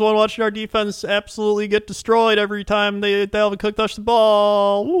 Sure was fun watching our defense absolutely get destroyed every time Dalvin Cook touched the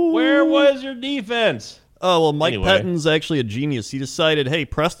ball. Woo. Where was your defense? Oh well, Mike Anyway. Pettin's actually a genius. He decided, hey,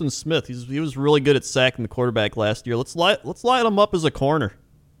 Preston Smith, he was really good at sacking the quarterback last year. Let's line him up as a corner.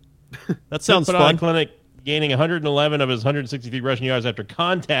 That sounds Put on fun. a clinic, gaining 111 of his 163 rushing yards after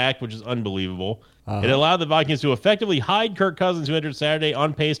contact, which is unbelievable. It allowed the Vikings to effectively hide Kirk Cousins, who entered Saturday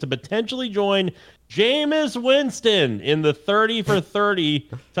on pace to potentially join Jameis Winston in the 30 for 30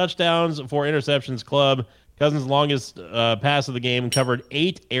 touchdowns for interceptions club. Cousins' longest pass of the game covered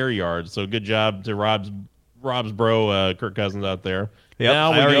 8 air yards. So good job to Rob's bro, Kirk Cousins out there. Yep,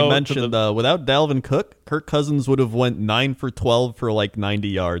 Now I we already go to mentioned without Dalvin Cook, Kirk Cousins would have went 9 for 12 for like 90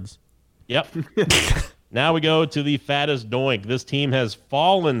 yards. Yep. Now we go to the fattest doink. This team has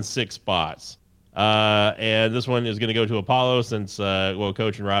fallen 6 spots. And this one is going to go to Apollo since,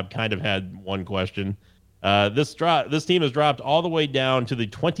 Coach and Rob kind of had one question. This team has dropped all the way down to the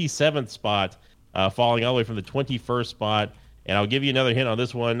 27th spot, falling all the way from the 21st spot. And I'll give you another hint on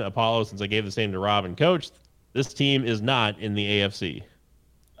this one, Apollo, since I gave the same to Rob and Coach. This team is not in the AFC.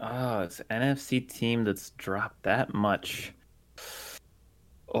 Oh, it's an NFC team that's dropped that much.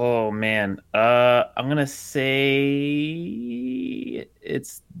 Oh man, I'm gonna say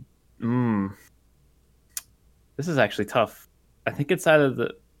it's. This is actually tough. I think it's either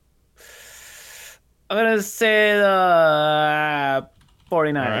the. I'm gonna say the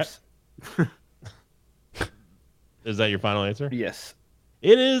 49ers. All Is that your final answer? Yes.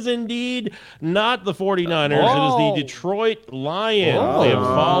 It is indeed not the 49ers. It is the Detroit Lions. Oh. They have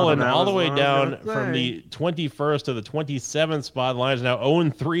fallen That all the was way what I was down gonna from say. the 21st to the 27th spot. The Lions now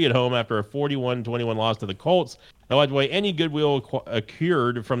 0-3 at home after a 41-21 loss to the Colts. No, by the way, any goodwill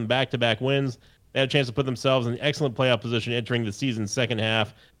accrued from back-to-back wins. They had a chance to put themselves in excellent playoff position entering the season's second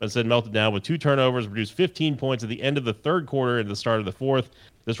half, but instead melted down with 2 turnovers, produced 15 points at the end of the third quarter and the start of the fourth.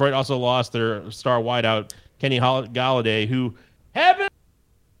 Detroit also lost their star wideout, Kenny Galladay, who had been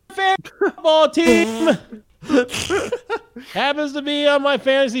a fan football team Happens to be on my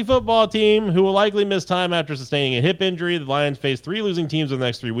fantasy football team, who will likely miss time after sustaining a hip injury. The Lions face 3 losing teams in the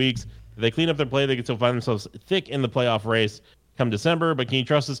next 3 weeks. If they clean up their play, they can still find themselves thick in the playoff race come December. But can you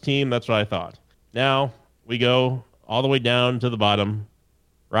trust this team? That's what I thought. Now we go all the way down to the bottom.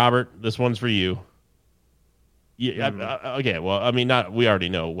 Robert, this one's for you. Yeah. Okay. Well, I mean, not. We already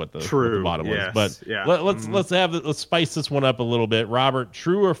know what the bottom was, but let's spice this one up a little bit. Robert,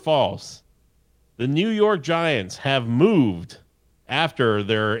 true or false? The New York Giants have moved after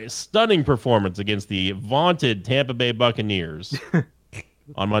their stunning performance against the vaunted Tampa Bay Buccaneers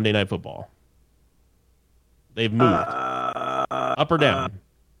on Monday Night Football. They've moved up or down.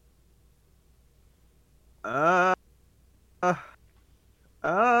 What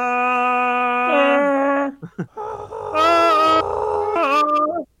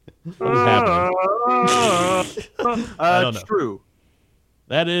is happening? I don't know. True.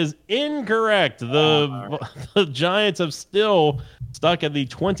 That is incorrect. The Giants have still stuck at the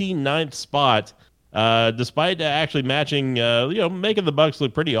 29th spot, despite actually matching, making the Bucs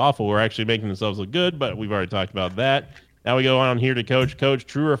look pretty awful. We're actually making themselves look good, but we've already talked about that. Now we go on here to Coach. Coach,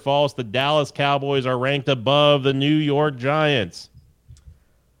 true or false? The Dallas Cowboys are ranked above the New York Giants.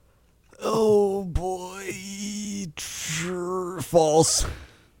 Oh boy, false.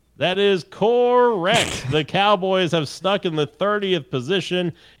 That is correct. The Cowboys have stuck in the 30th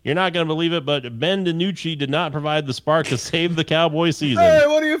position. You're not going to believe it, but Ben DiNucci did not provide the spark to save the Cowboys season. Hey,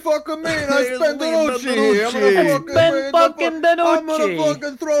 what do you fucking mean? I spent DiNucci. I'm gonna fucking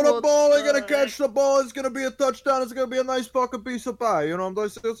throw the ball. I'm gonna catch the ball. It's gonna be a touchdown. It's gonna be a nice fucking piece of pie. You know what I'm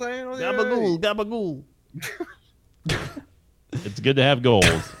still saying? Gabagool. It's good to have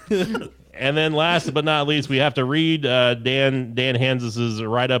goals. And then last but not least, we have to read Dan Hanses'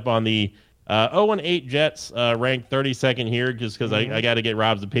 write-up on the 0-8 Jets, ranked 32nd here, just because I got to get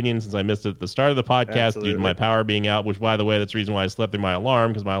Rob's opinion since I missed it at the start of the podcast due to my power being out, which, by the way, that's the reason why I slept through my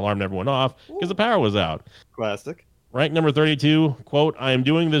alarm, because my alarm never went off, because the power was out. Classic. Ranked number 32, quote, I am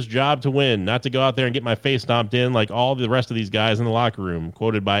doing this job to win, not to go out there and get my face stomped in like all the rest of these guys in the locker room,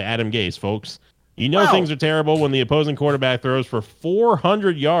 quoted by Adam Gase, folks. You know things are terrible when the opposing quarterback throws for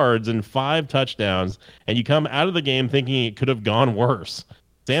 400 yards and 5 touchdowns, and you come out of the game thinking it could have gone worse.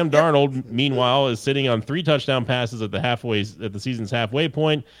 Sam Darnold, meanwhile, is sitting on 3 touchdown passes at the season's halfway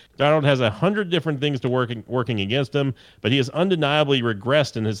point. Darnold has 100 different things to working against him, but he has undeniably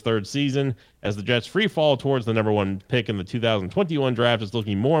regressed in his 3rd season. As the Jets free fall towards the number 1 pick in the 2021 draft, it's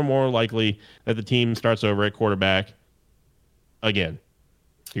looking more and more likely that the team starts over at quarterback again.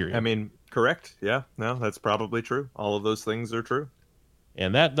 Period. I mean, correct. Yeah, no, that's probably true. All of those things are true.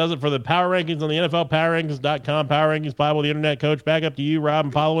 And that does it for the Power Rankings on the NFL PowerRankings.com. Power Rankings Bible, the Internet Coach. Back up to you, Rob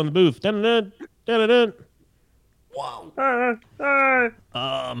and Paulo in the booth. Dun-dun-dun, dun-dun-dun. Wow.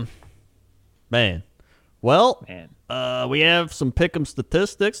 Man. Well, we have some Pick'em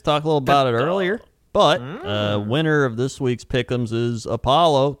statistics. Talked a little about it earlier. But winner of this week's Pick'ems is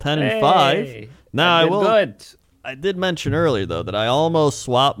Apollo, 10-5. Now I did mention earlier, though, that I almost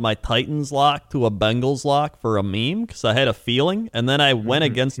swapped my Titans lock to a Bengals lock for a meme because I had a feeling, and then I went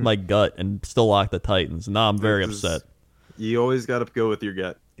against my gut and still locked the Titans. Now I'm very upset. You always got to go with your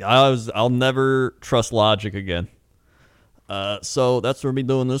gut. I'll never trust logic again. So that's what we'll be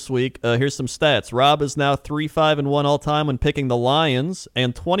doing this week. Here's some stats. Rob is now 3-5-1 all time when picking the Lions,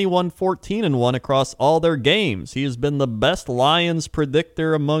 and 21-14-1 across all their games. He has been the best Lions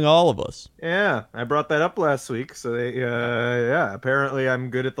predictor among all of us. Yeah, I brought that up last week. So apparently I'm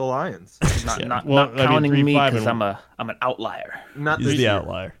good at the Lions. Not counting me because I'm an outlier. He's the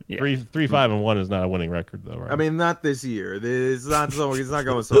outlier. Yeah. 3-5-1 is not a winning record, though, right? I mean, not this year. He's not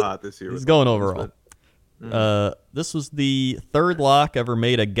going so hot this year. He's going overall. This was the 3rd lock ever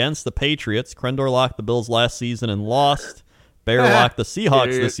made against the Patriots. Krendor locked the Bills last season and lost. Bear locked the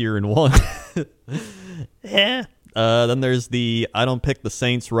Seahawks this year and won. Yeah. Then there's the I don't pick the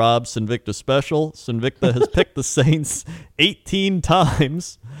Saints Rob Sinvicta special. Sinvicta has picked the Saints 18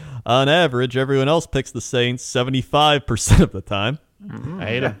 times. On average, everyone else picks the Saints 75% of the time. I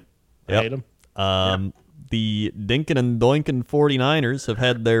hate him. I hate him. The Dinkin' and Doinkin' 49ers have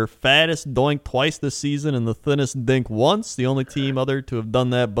had their fattest doink twice this season and the thinnest dink once. The only team other to have done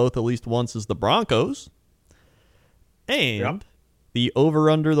that both at least once is the Broncos. And the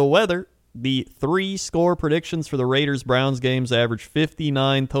over-under the weather, the 3 score predictions for the Raiders-Browns games average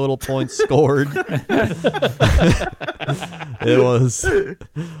 59 total points scored. It was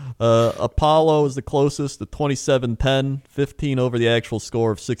Apollo is the closest to 27-10, 15 over the actual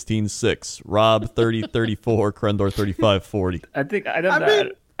score of 16-6. Rob 30-34, Krendor 35-40.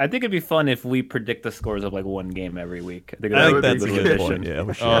 I I think it'd be fun if we predict the scores of like one game every week. I think would that's a be good good. point. Yeah,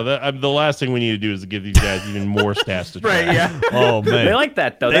 we should. Oh, the last thing we need to do is give these guys even more stats to track. Right, yeah. Oh man, They like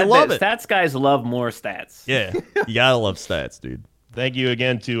that though. They love it. Stats guys love more stats. Yeah, you gotta love stats, dude. Thank you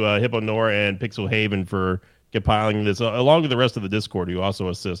again to Hippo Nora and Pixel Haven for compiling this, along with the rest of the Discord, who also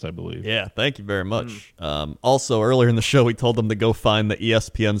assist, I believe. Yeah, thank you very much. Also, earlier in the show, we told them to go find the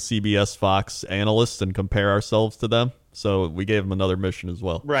ESPN, CBS, Fox analysts and compare ourselves to them. So we gave them another mission as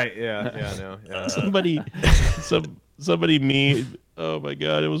well. Right, yeah, no, yeah. Somebody, me. Oh my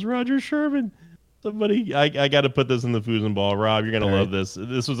God, it was Roger Sherman. Somebody, I got to put this in the foosball. Rob, you're gonna love this.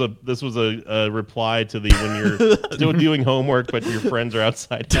 This was a reply to the when you're still doing homework, but your friends are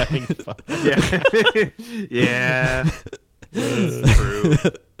outside having fun. Yeah. It's true.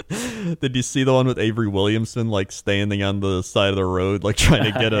 Did you see the one with Avery Williamson like standing on the side of the road, like trying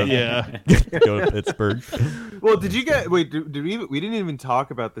to get a go to Pittsburgh? Well, did you get? Wait, did we didn't even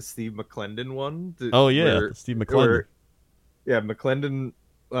talk about the Steve McClendon one. Oh yeah, Steve McClendon. Yeah, McClendon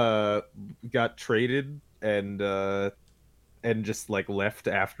got traded and just like left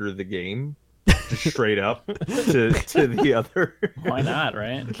after the game, just straight up to the other. Why not,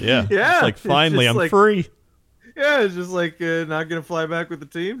 right? Yeah, Yeah, It's like it's finally, just I'm like- free. Yeah, it's just like not gonna fly back with the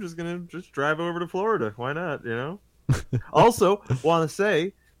team. Just gonna drive over to Florida. Why not? You know. Also, want to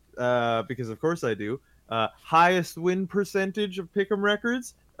say because of course I do. Highest win percentage of Pick'em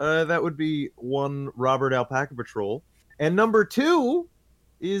records. That would be 1 Robert Alpaca Patrol, and number 2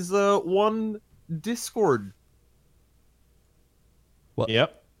 is 1 Discord.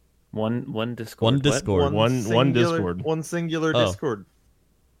 Yep. One Discord. One What? Discord. One singular- Discord. One singular Oh. Discord.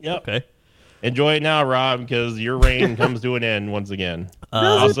 Yep. Okay. Enjoy it now, Rob, because your reign comes to an end once again.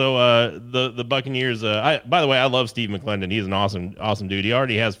 Does Also, the Buccaneers. By the way, I love Steve McClendon. He's an awesome dude. He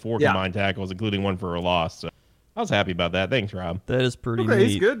already has 4 Yeah. combined tackles, including 1 for a loss. So I was happy about that. Thanks, Rob. That is pretty Okay, neat.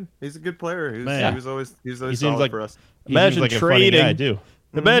 he's good. He's a good player. Man. He was always He solid seems like- for us. He Imagine seems like a funny guy trading. too.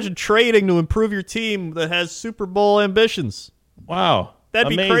 Imagine trading to improve your team that has Super Bowl ambitions. Wow, That'd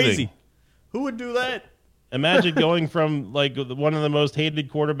be amazing. crazy. Who would do that? Imagine going from like one of the most hated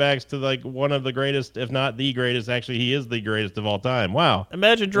quarterbacks to like one of the greatest, if not the greatest. Actually, he is the greatest of all time. Wow.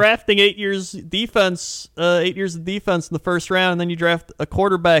 Imagine drafting 8 years defense, 8 years of defense in the first round, and then you draft a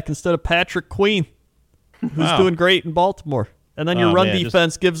quarterback instead of Patrick Queen, who's Wow. doing great in Baltimore, and then your Oh, run man,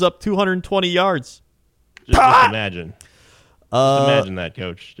 defense gives up 220 yards. Just imagine. Just imagine that,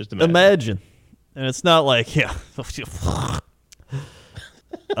 Coach. Just imagine. Imagine, and it's not like yeah.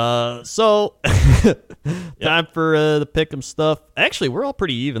 So time for the pick'em stuff. Actually, we're all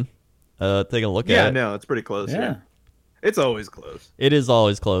pretty even. Taking a look Yeah, at it. no, it's pretty close. Yeah. Yeah. It's always close. It is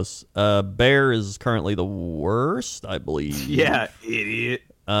always close. Bear is currently the worst, I believe. Yeah, idiot.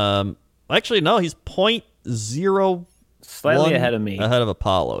 Actually, no, he's 0.01 Slightly ahead of me. Ahead of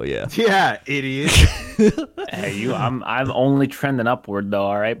Apollo, yeah. Yeah, idiot. Hey, I'm only trending upward though.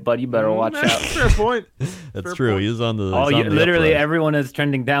 All right, bud, you better watch That's out. a fair point. That's Fair true. point. He's on the. Oh, he's on the literally uprise. everyone is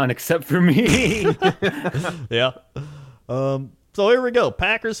trending down except for me. Yeah. So here we go.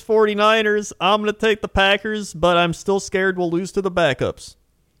 Packers 49ers. I'm going to take the Packers, but I'm still scared we'll lose to the backups.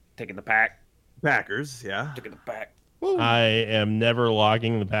 Taking the pack. Packers, yeah. Taking the pack. I am never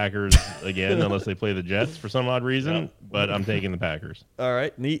locking the Packers again unless they play the Jets for some odd reason. But I'm taking the Packers. All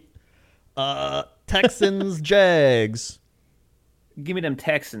right, neat. Texans, Jags. Give me them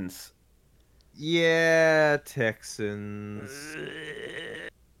Texans. Yeah, Texans.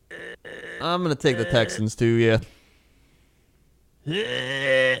 I'm going to take the Texans too, yeah.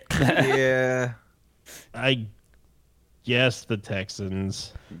 Yeah. I guess the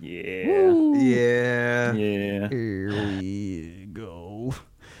Texans. Yeah. Yeah. Yeah. Here we go.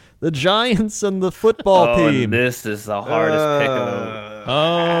 The Giants and the football team. This is the hardest pick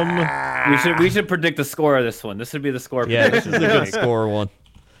of. We should predict the score of this one. This would be the score. Yeah, this is a prediction. good score one.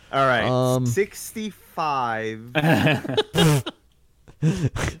 All right. 65. 65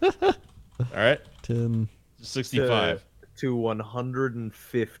 All right, 10. 65. to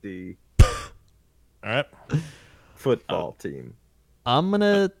 150 All right. football team. I'm going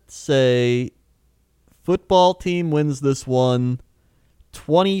to say football team wins this one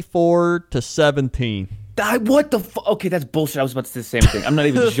 24-17. What the Okay, that's bullshit. I was about to say the same thing. I'm not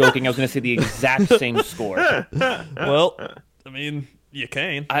even joking. I was going to say the exact same score. Well, I mean, you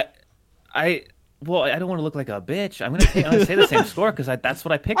can. Well, I don't want to look like a bitch. I'm gonna say the same score because that's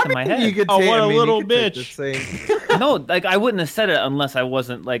what I picked in my You head. could Oh, take- what a you little could take bitch. the same- No, like I wouldn't have said it unless I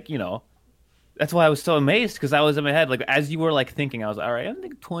wasn't like, you know. That's why I was so amazed because I was in my head like as you were like thinking, I was all right. I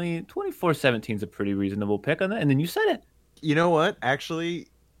think 24-17 is a pretty reasonable pick on that, and then you said it. You know what? Actually,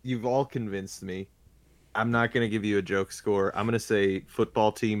 you've all convinced me. I'm not gonna give you a joke score. I'm gonna say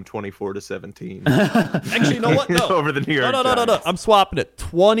football team 24-17 Actually, you know what? No. over the New York No. Giants. I'm swapping it.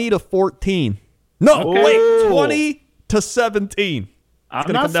 20-14. No, Okay. wait. Oh. 20-17. I'm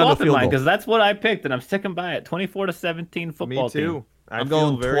gonna not come down to swapping field mine goal. because that's what I picked, and I'm sticking by it. 24-17 football Me too. team. I I'm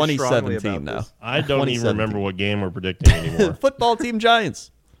feel going very strongly 2017 about now. this. I don't even 2017. remember what game we're predicting anymore. Football team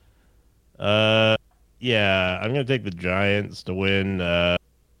Giants. Yeah, I'm gonna take the Giants to win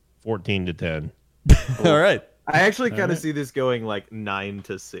 14-10. All right. I actually kind of see this going like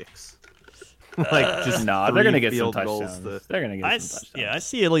 9-6. Like just No, they're gonna get some field goals touchdowns. to- They're gonna get some touchdowns. I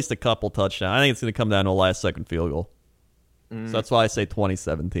see at least a couple touchdowns. I think it's going to come down to a last-second field goal. So that's why I say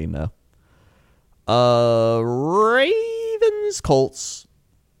 2017 now. Ravens, Colts.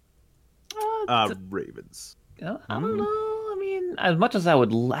 Ravens. I don't know. I mean, as much as I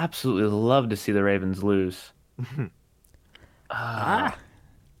would absolutely love to see the Ravens lose, Yeah.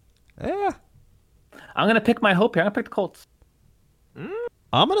 I'm gonna pick my hope here. I'm gonna pick the Colts.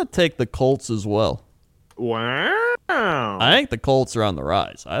 I'm going to take the Colts as well. Wow. I think the Colts are on the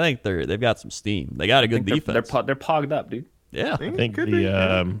rise. I think they've got some steam. They got a good defense. They're pogged up, dude. Yeah. I think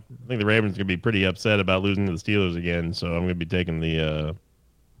the Ravens gonna be pretty upset about losing to the Steelers again. So I'm gonna be taking the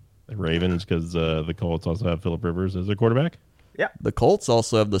Ravens because the Colts also have Phillip Rivers as their quarterback. The Colts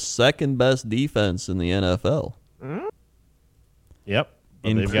also have the second best defense in the NFL, Yep,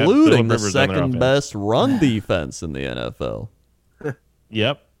 but they've got including Phillip the Rivers on their second offense. best run defense in the NFL.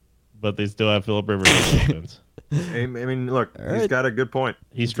 Yep, but they still have Phillip Rivers on their offense. I mean, look, All he's right. got a good point.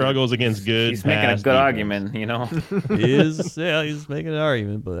 He struggles against good. He's making a pass good defense. argument, you know. He's making an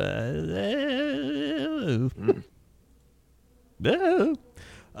argument, but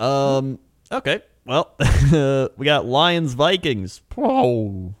okay. Well, we got Lions Vikings.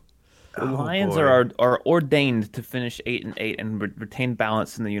 Whoa. The Lions boy. are ordained to finish 8-8 and retain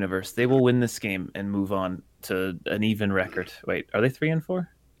balance in the universe. They will win this game and move on to an even record. Wait, are they 3-4?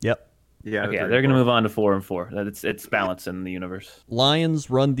 Yep. Yeah, Okay, they're going to move on to 4-4. It's balance in the universe. Lions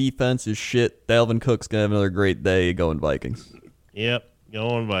run defense is shit. Dalvin Cook's gonna have another great day. Going Vikings. Yep,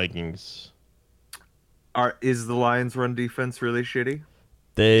 going Vikings. Is the Lions' run defense really shitty?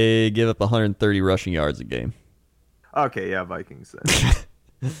 They give up 130 rushing yards a game. Okay, yeah, Vikings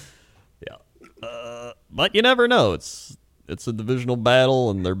then. Yeah. But you never know. It's a divisional battle,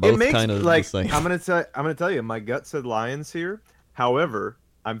 and they're It both makes kind of like the same. I'm gonna tell you, my gut said Lions here. However,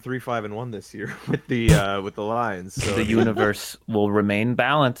 I'm 3-5-1 this year with the Lions. So The universe will remain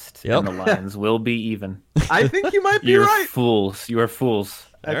balanced, Yep. and the Lions will be even. I think you might be You're right. fools. You are fools.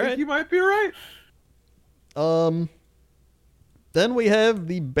 I All think right. you might be right. Then we have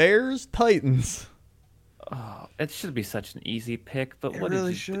the Bears Titans. It should be such an easy pick, but It what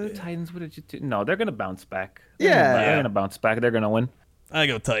really did you do? should. Titans, what did you do? No, they're going to bounce back. Yeah. They're going to bounce back. They're going to win. I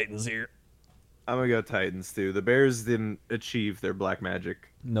go Titans here. I'm gonna go Titans too. The Bears didn't achieve their black magic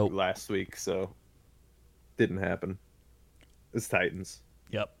Nope. last week, so didn't happen. It's Titans.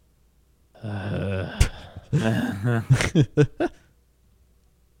 Yep.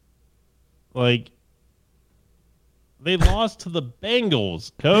 Like they lost to the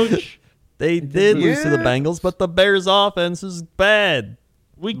Bengals, coach. They did lose to the Yeah. Bengals, but the Bears' offense is bad.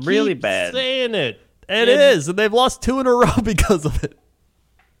 We keep Really bad. saying it. It is, and they've lost 2 in a row because of it.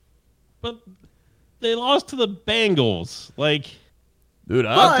 But they lost to the Bengals. Like, Dude,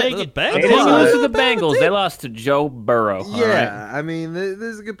 I'll I'll take take it. the They Bengals. didn't Well, lose to the Bad Bengals. team. They lost to Joe Burrow. all right? Yeah, I mean, this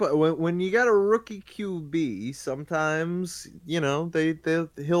is a good point. When you got a rookie QB, sometimes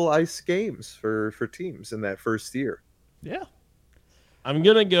he'll ice games for teams in that first year. Yeah. I'm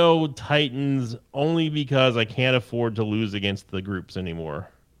gonna go Titans only because I can't afford to lose against the groups anymore.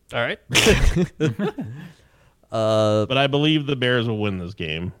 All right. But I believe the Bears will win this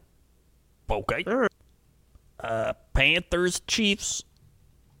game. Okay. All right. Panthers, Chiefs.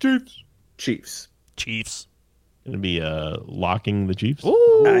 Chiefs. Chiefs. Gonna be locking the Chiefs.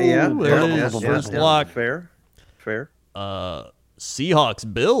 Ooh, First lock. Fair.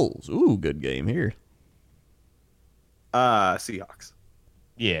 Seahawks, Bills. Ooh, good game here. Seahawks.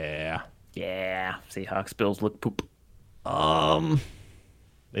 Yeah, Yeah. Seahawks, Bills look poop.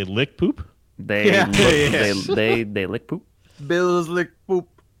 they lick poop. They Yeah. look, Yes. they lick poop. Bills lick poop.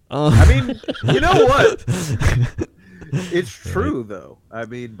 Uh, I mean, you know what? It's true though. I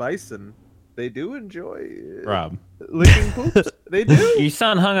mean, Bison, they do enjoy Rob, licking poops. They do. You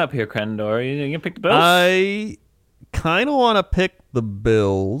sound hung up here, Crendor. You gonna pick the Bills? I kind of want to pick the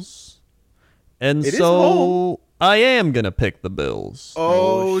Bills, and It is so home. I am gonna pick the Bills.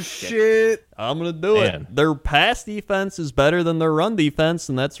 Oh, shit. I'm gonna do Man. it. Their pass defense is better than their run defense,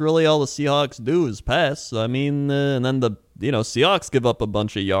 and that's really all the Seahawks do is pass. So, I mean, and then the Seahawks give up a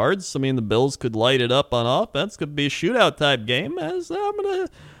bunch of yards. I mean, the Bills could light it up on offense. Could be a shootout type game. As I'm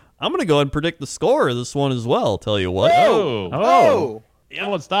gonna go ahead and predict the score of this one as well. Tell you what, Oh,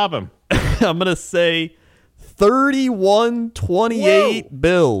 someone stop him. I'm gonna say 31-28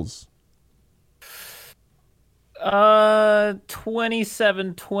 Bills.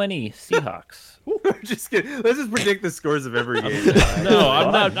 27-20 Seahawks. Just kidding. Let's just predict the scores of every game. No,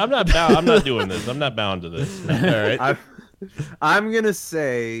 I'm not doing this. I'm not bound to this. All right. I'm gonna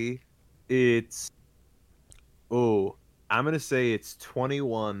say it's. I'm gonna say it's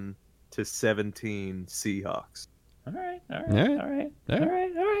 21-17 Seahawks. All right.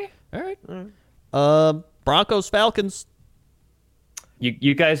 Broncos Falcons.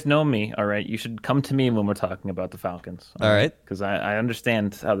 You guys know me, all right? You should come to me when we're talking about the Falcons. All right. Because I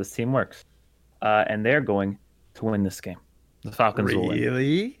understand how this team works. And they're going to win this game. The Falcons will win.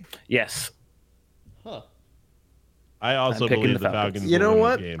 Really? Yes. I also I'm picking believe the the Falcons. Falcons. You will know win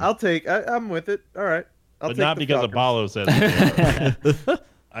what? this game. I'll take. I'm with it. All right. I'll But take not the because Falcons. Apollo says it.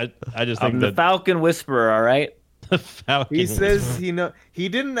 I just think I'm the that Falcon Whisperer, all right? the Falcons. He says he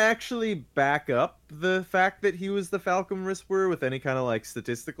didn't actually back up the fact that he was the Falcon Whisperer with any kind of like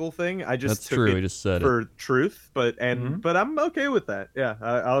statistical thing. I just That's took true. it He just said for truth, but Mm-hmm. but I'm okay with that. Yeah,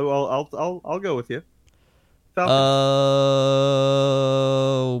 I'll go with you. Falcons.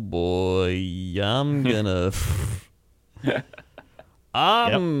 Oh boy, I'm gonna.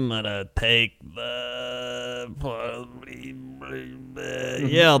 I'm gonna take the.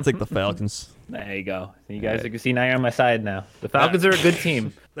 Yeah, I'll take the Falcons. There you go. You guys can see now you're on my side now. The Falcons are a good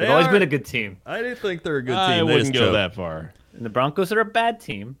team. They They've always are. been a good team. I didn't think they're a good team. I They wouldn't just go choked. that far. And the Broncos are a bad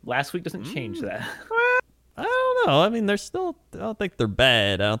team. Last week doesn't change that. I don't know. I mean, they're still. I don't think they're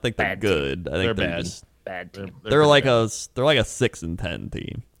bad. I don't think they're Bad team. good. I think They're they're bad. just. Bad team. They're like a 6-10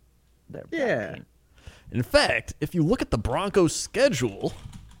 team. They're a bad Yeah. team. In fact, if you look at the Broncos' schedule,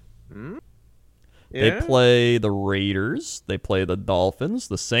 Yeah? they play the Raiders, they play the Dolphins,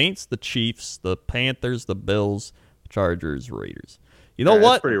 the Saints, the Chiefs, the Panthers, the Bills, Chargers, Raiders. You know Yeah,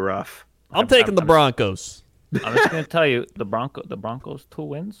 what? That's pretty rough. I'm taking the Broncos. I'm just gonna tell you the Broncos 2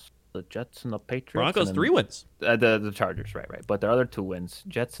 wins. The Jets and the Patriots. Broncos and 3 wins. The Chargers, right. But their other 2 wins,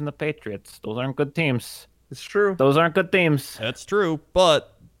 Jets and the Patriots. Those aren't good teams. It's true. Those aren't good teams. That's true,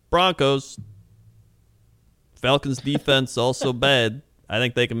 but Broncos, Falcons defense also bad. I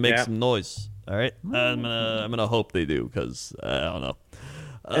think they can make Yeah. some noise. All right, I'm gonna hope they do because I don't know.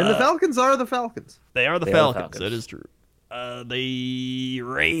 And the Falcons are the Falcons. They are the They are the Falcons. Falcons. That is true. The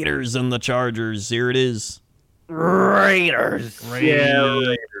Raiders and the Chargers. Here it is. Raiders. Yeah,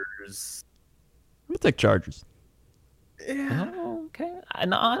 Raiders. I'm gonna take Chargers. Yeah. Oh, okay. I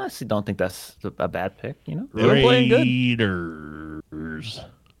honestly don't think that's a bad pick. You know. They're playing good. Raiders.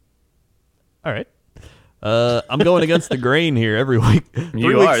 All right. I'm going against the grain here every week. 3 You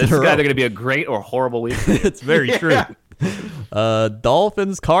weeks are. in This a is row. either going to be a great or horrible week. It's very true.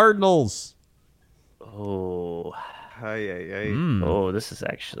 Dolphins, Cardinals. Oh, Hey. this is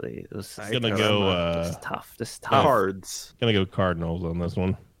actually this is, Gonna I go. this is tough. This is tough. Cards. Gonna go Cardinals on this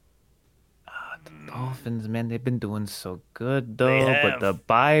one. Dolphins, man, they've been doing so good though. have. But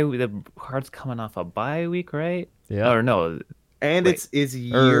the Cards coming off a bye week, right? Yeah. Or no? And Wait. it's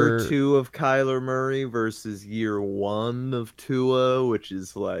year Er- 2 of Kyler Murray versus year 1 of Tua, which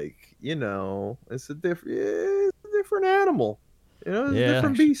is like, it's a different animal. It's a Yeah.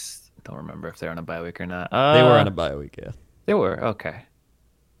 different beast. Don't remember if they're on a bye week or not. They were on a bye week, yeah. They were okay.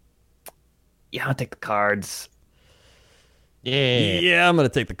 Yeah, I'll take the Cards. Yeah, I'm gonna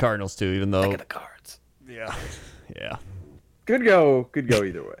take the Cardinals too, even though Look at the Cards. yeah. Could go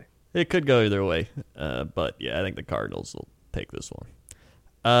either way. It could go either way. But yeah, I think the Cardinals will take this one.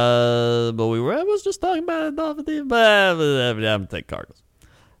 But I was just talking about the Dolphins team, but I'm gonna take Cardinals.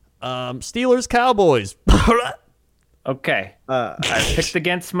 Steelers, Cowboys. Okay, Uh, I picked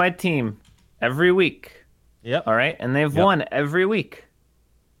against my team every week. Yep. All right, and they've won every week.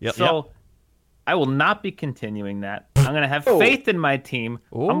 Yep. So I will not be continuing that. I'm going to have Oh. faith in my team.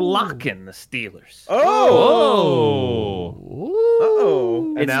 I'm Ooh. locking the Steelers. oh. Oh.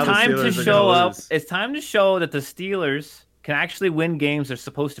 And It's now the time to Steelers are show gonna up. lose. It's time to show that the Steelers can actually win games they're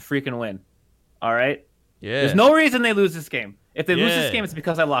supposed to freaking win. All right? Yeah. There's no reason they lose this game. If they lose Yeah. this game, it's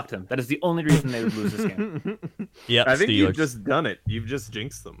because I locked them. That is the only reason they would lose this game. Yep, I think Steelers. you've just done it. You've just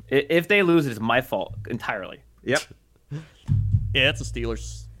jinxed them. If they lose, it's my fault entirely. Yep. Yeah, it's the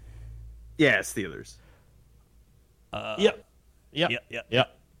Steelers. Yeah, Steelers. Yep. Yep. Yep.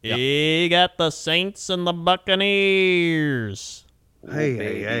 Yep. You got the Saints and the Buccaneers. Hey,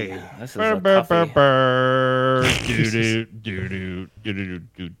 Baby. hey, hey. This is Burr, a burr, burr, toughie. burr. Doo doo doo doo doo doo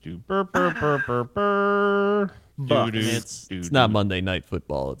doo doo. Burr, burr, burr, burr, burr. Bucks. It's not Monday Night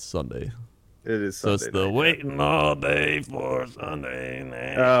Football. It's Sunday. It is So it's Sunday the night. waiting all day for Sunday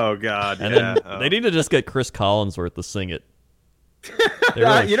night. Oh God, And yeah. then they need to just get Chris Collinsworth to sing it. They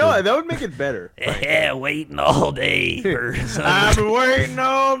Yeah, really you know should. what? That would make it better. Yeah, waiting all day for I've been waiting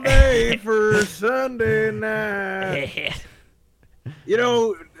all day for Sunday night. You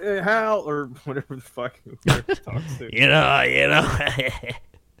know, Hal, or whatever the fuck whoever talks to. you know.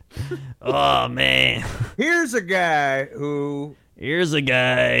 Oh man, Here's a guy who here's a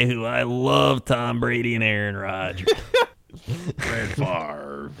guy who I love, Tom Brady and Aaron Rodgers.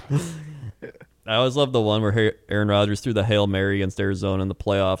 Favre. I always love the one where Aaron Rodgers threw the Hail Mary against Arizona in the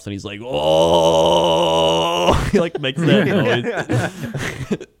playoffs, and he's like, "Oh!" He like makes that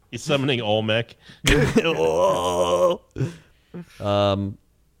noise. He's summoning Olmec. Oh.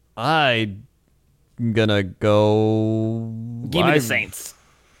 I'm gonna go. Give me the Saints.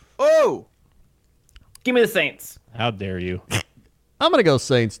 oh, Give me the Saints. How dare you? I'm gonna go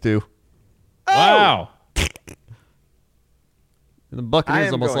Saints too. Wow. And the I Buccaneers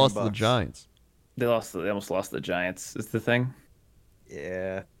am almost going lost to the Bucks. Giants. They almost lost to the Giants. Is the thing.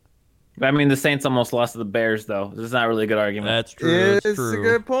 yeah, I mean, the Saints almost lost to the Bears, though. This is not really a good argument. That's true. it's That's a true.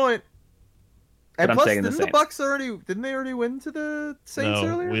 good point. And I'm plus, taking the didn't the Saints. Bucks didn't they already win to the Saints No,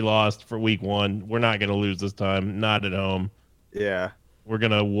 earlier? we lost for week 1. We're not going to lose this time. Not at home. Yeah, We're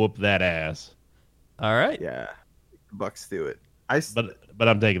going to whoop that ass. All right. yeah. Bucks do it. But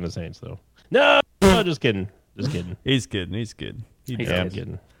I'm taking the Saints, though. No, just kidding. Just kidding. He's kidding. He's kidding. He He's does. Yeah, I'm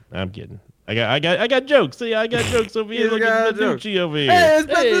kidding. I'm kidding. I got jokes. See, I got jokes over here. He's Look got at jokes. Benucci over here. Hey,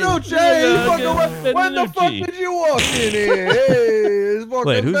 it's Benucci. yeah, When the fuck Benucci. did you walk in here? Hey, it's fucking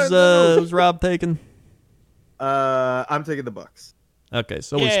Wait, Benucci. who's Rob taking? I'm taking the Bucks. Okay,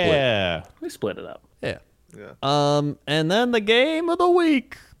 so we split. Yeah. We split it up. Yeah. Yeah. And then the game of the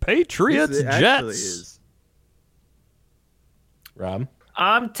week: Patriots It actually Jets. is. Rob?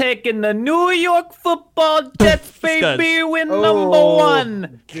 I'm taking the New York Football Jets, baby, win Oh. number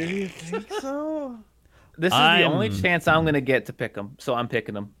 1. Do you think so? This is I'm- the only chance I'm going to get to pick them, so I'm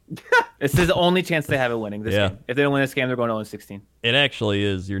picking them. This is the only chance they have of winning this Yeah. game. If they don't win this game, they're going 0-16. It actually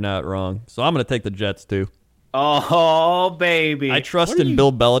is. You're not wrong. So I'm going to take the Jets too. Oh, baby. I trust in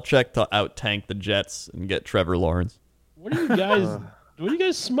Bill Belichick to out tank the Jets and get Trevor Lawrence. What are you guys what are you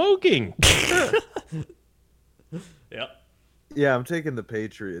guys smoking? Yep. Yeah, I'm taking the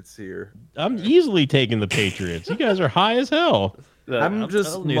Patriots here. I'm easily taking the Patriots. You guys are high as hell. I'm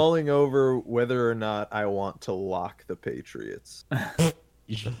just telling you. mulling over whether or not I want to lock the Patriots.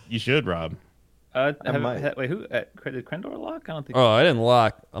 You should, Rob. might. Wait, who? Did Crendor lock? I don't think. Oh, I didn't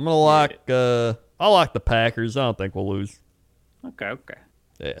lock. I'm going to lock. I'll lock the Packers. I don't think we'll lose. Okay.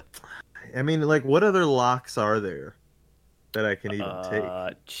 Yeah. I mean, like, what other locks are there that I can even take?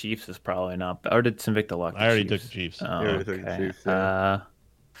 Chiefs is probably not. Or did Sinvicta lock? I already took the Chiefs. Oh, You already took the okay. Chiefs, yeah.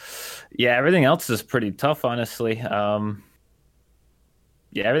 Yeah, everything else is pretty tough, honestly.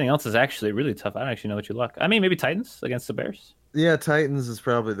 Yeah, everything else is actually really tough. I don't actually know what you lock. I mean, maybe Titans against the Bears. Yeah, Titans is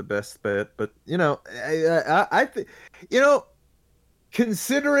probably the best bet, but I think,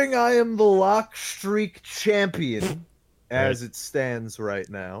 considering I am the lock streak champion as it stands right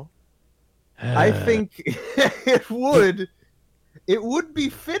now, I think it would be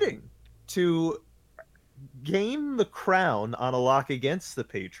fitting to gain the crown on a lock against the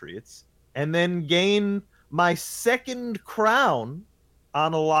Patriots and then gain my second crown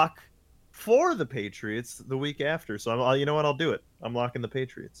on a lock for the Patriots the week after. So you know what? I'll do it. I'm locking the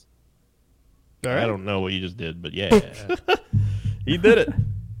Patriots. I don't know what you just did, but yeah. He did it.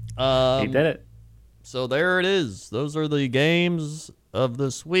 He did it. So there it is. Those are the games of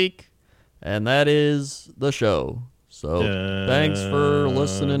this week, and that is the show. So thanks for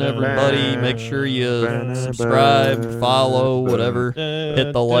listening, everybody. Make sure you subscribe, follow, whatever.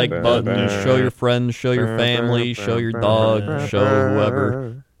 Hit the like button. Show your friends, show your family, show your dog, show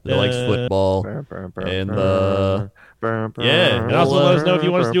whoever that likes football. And yeah, And also let us know if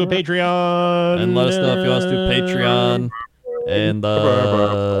you want us to do a Patreon. and let us know if you want us to do Patreon and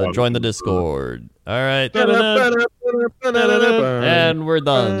join the Discord. All right, and we're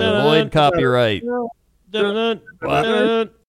done. Avoid copyright. What?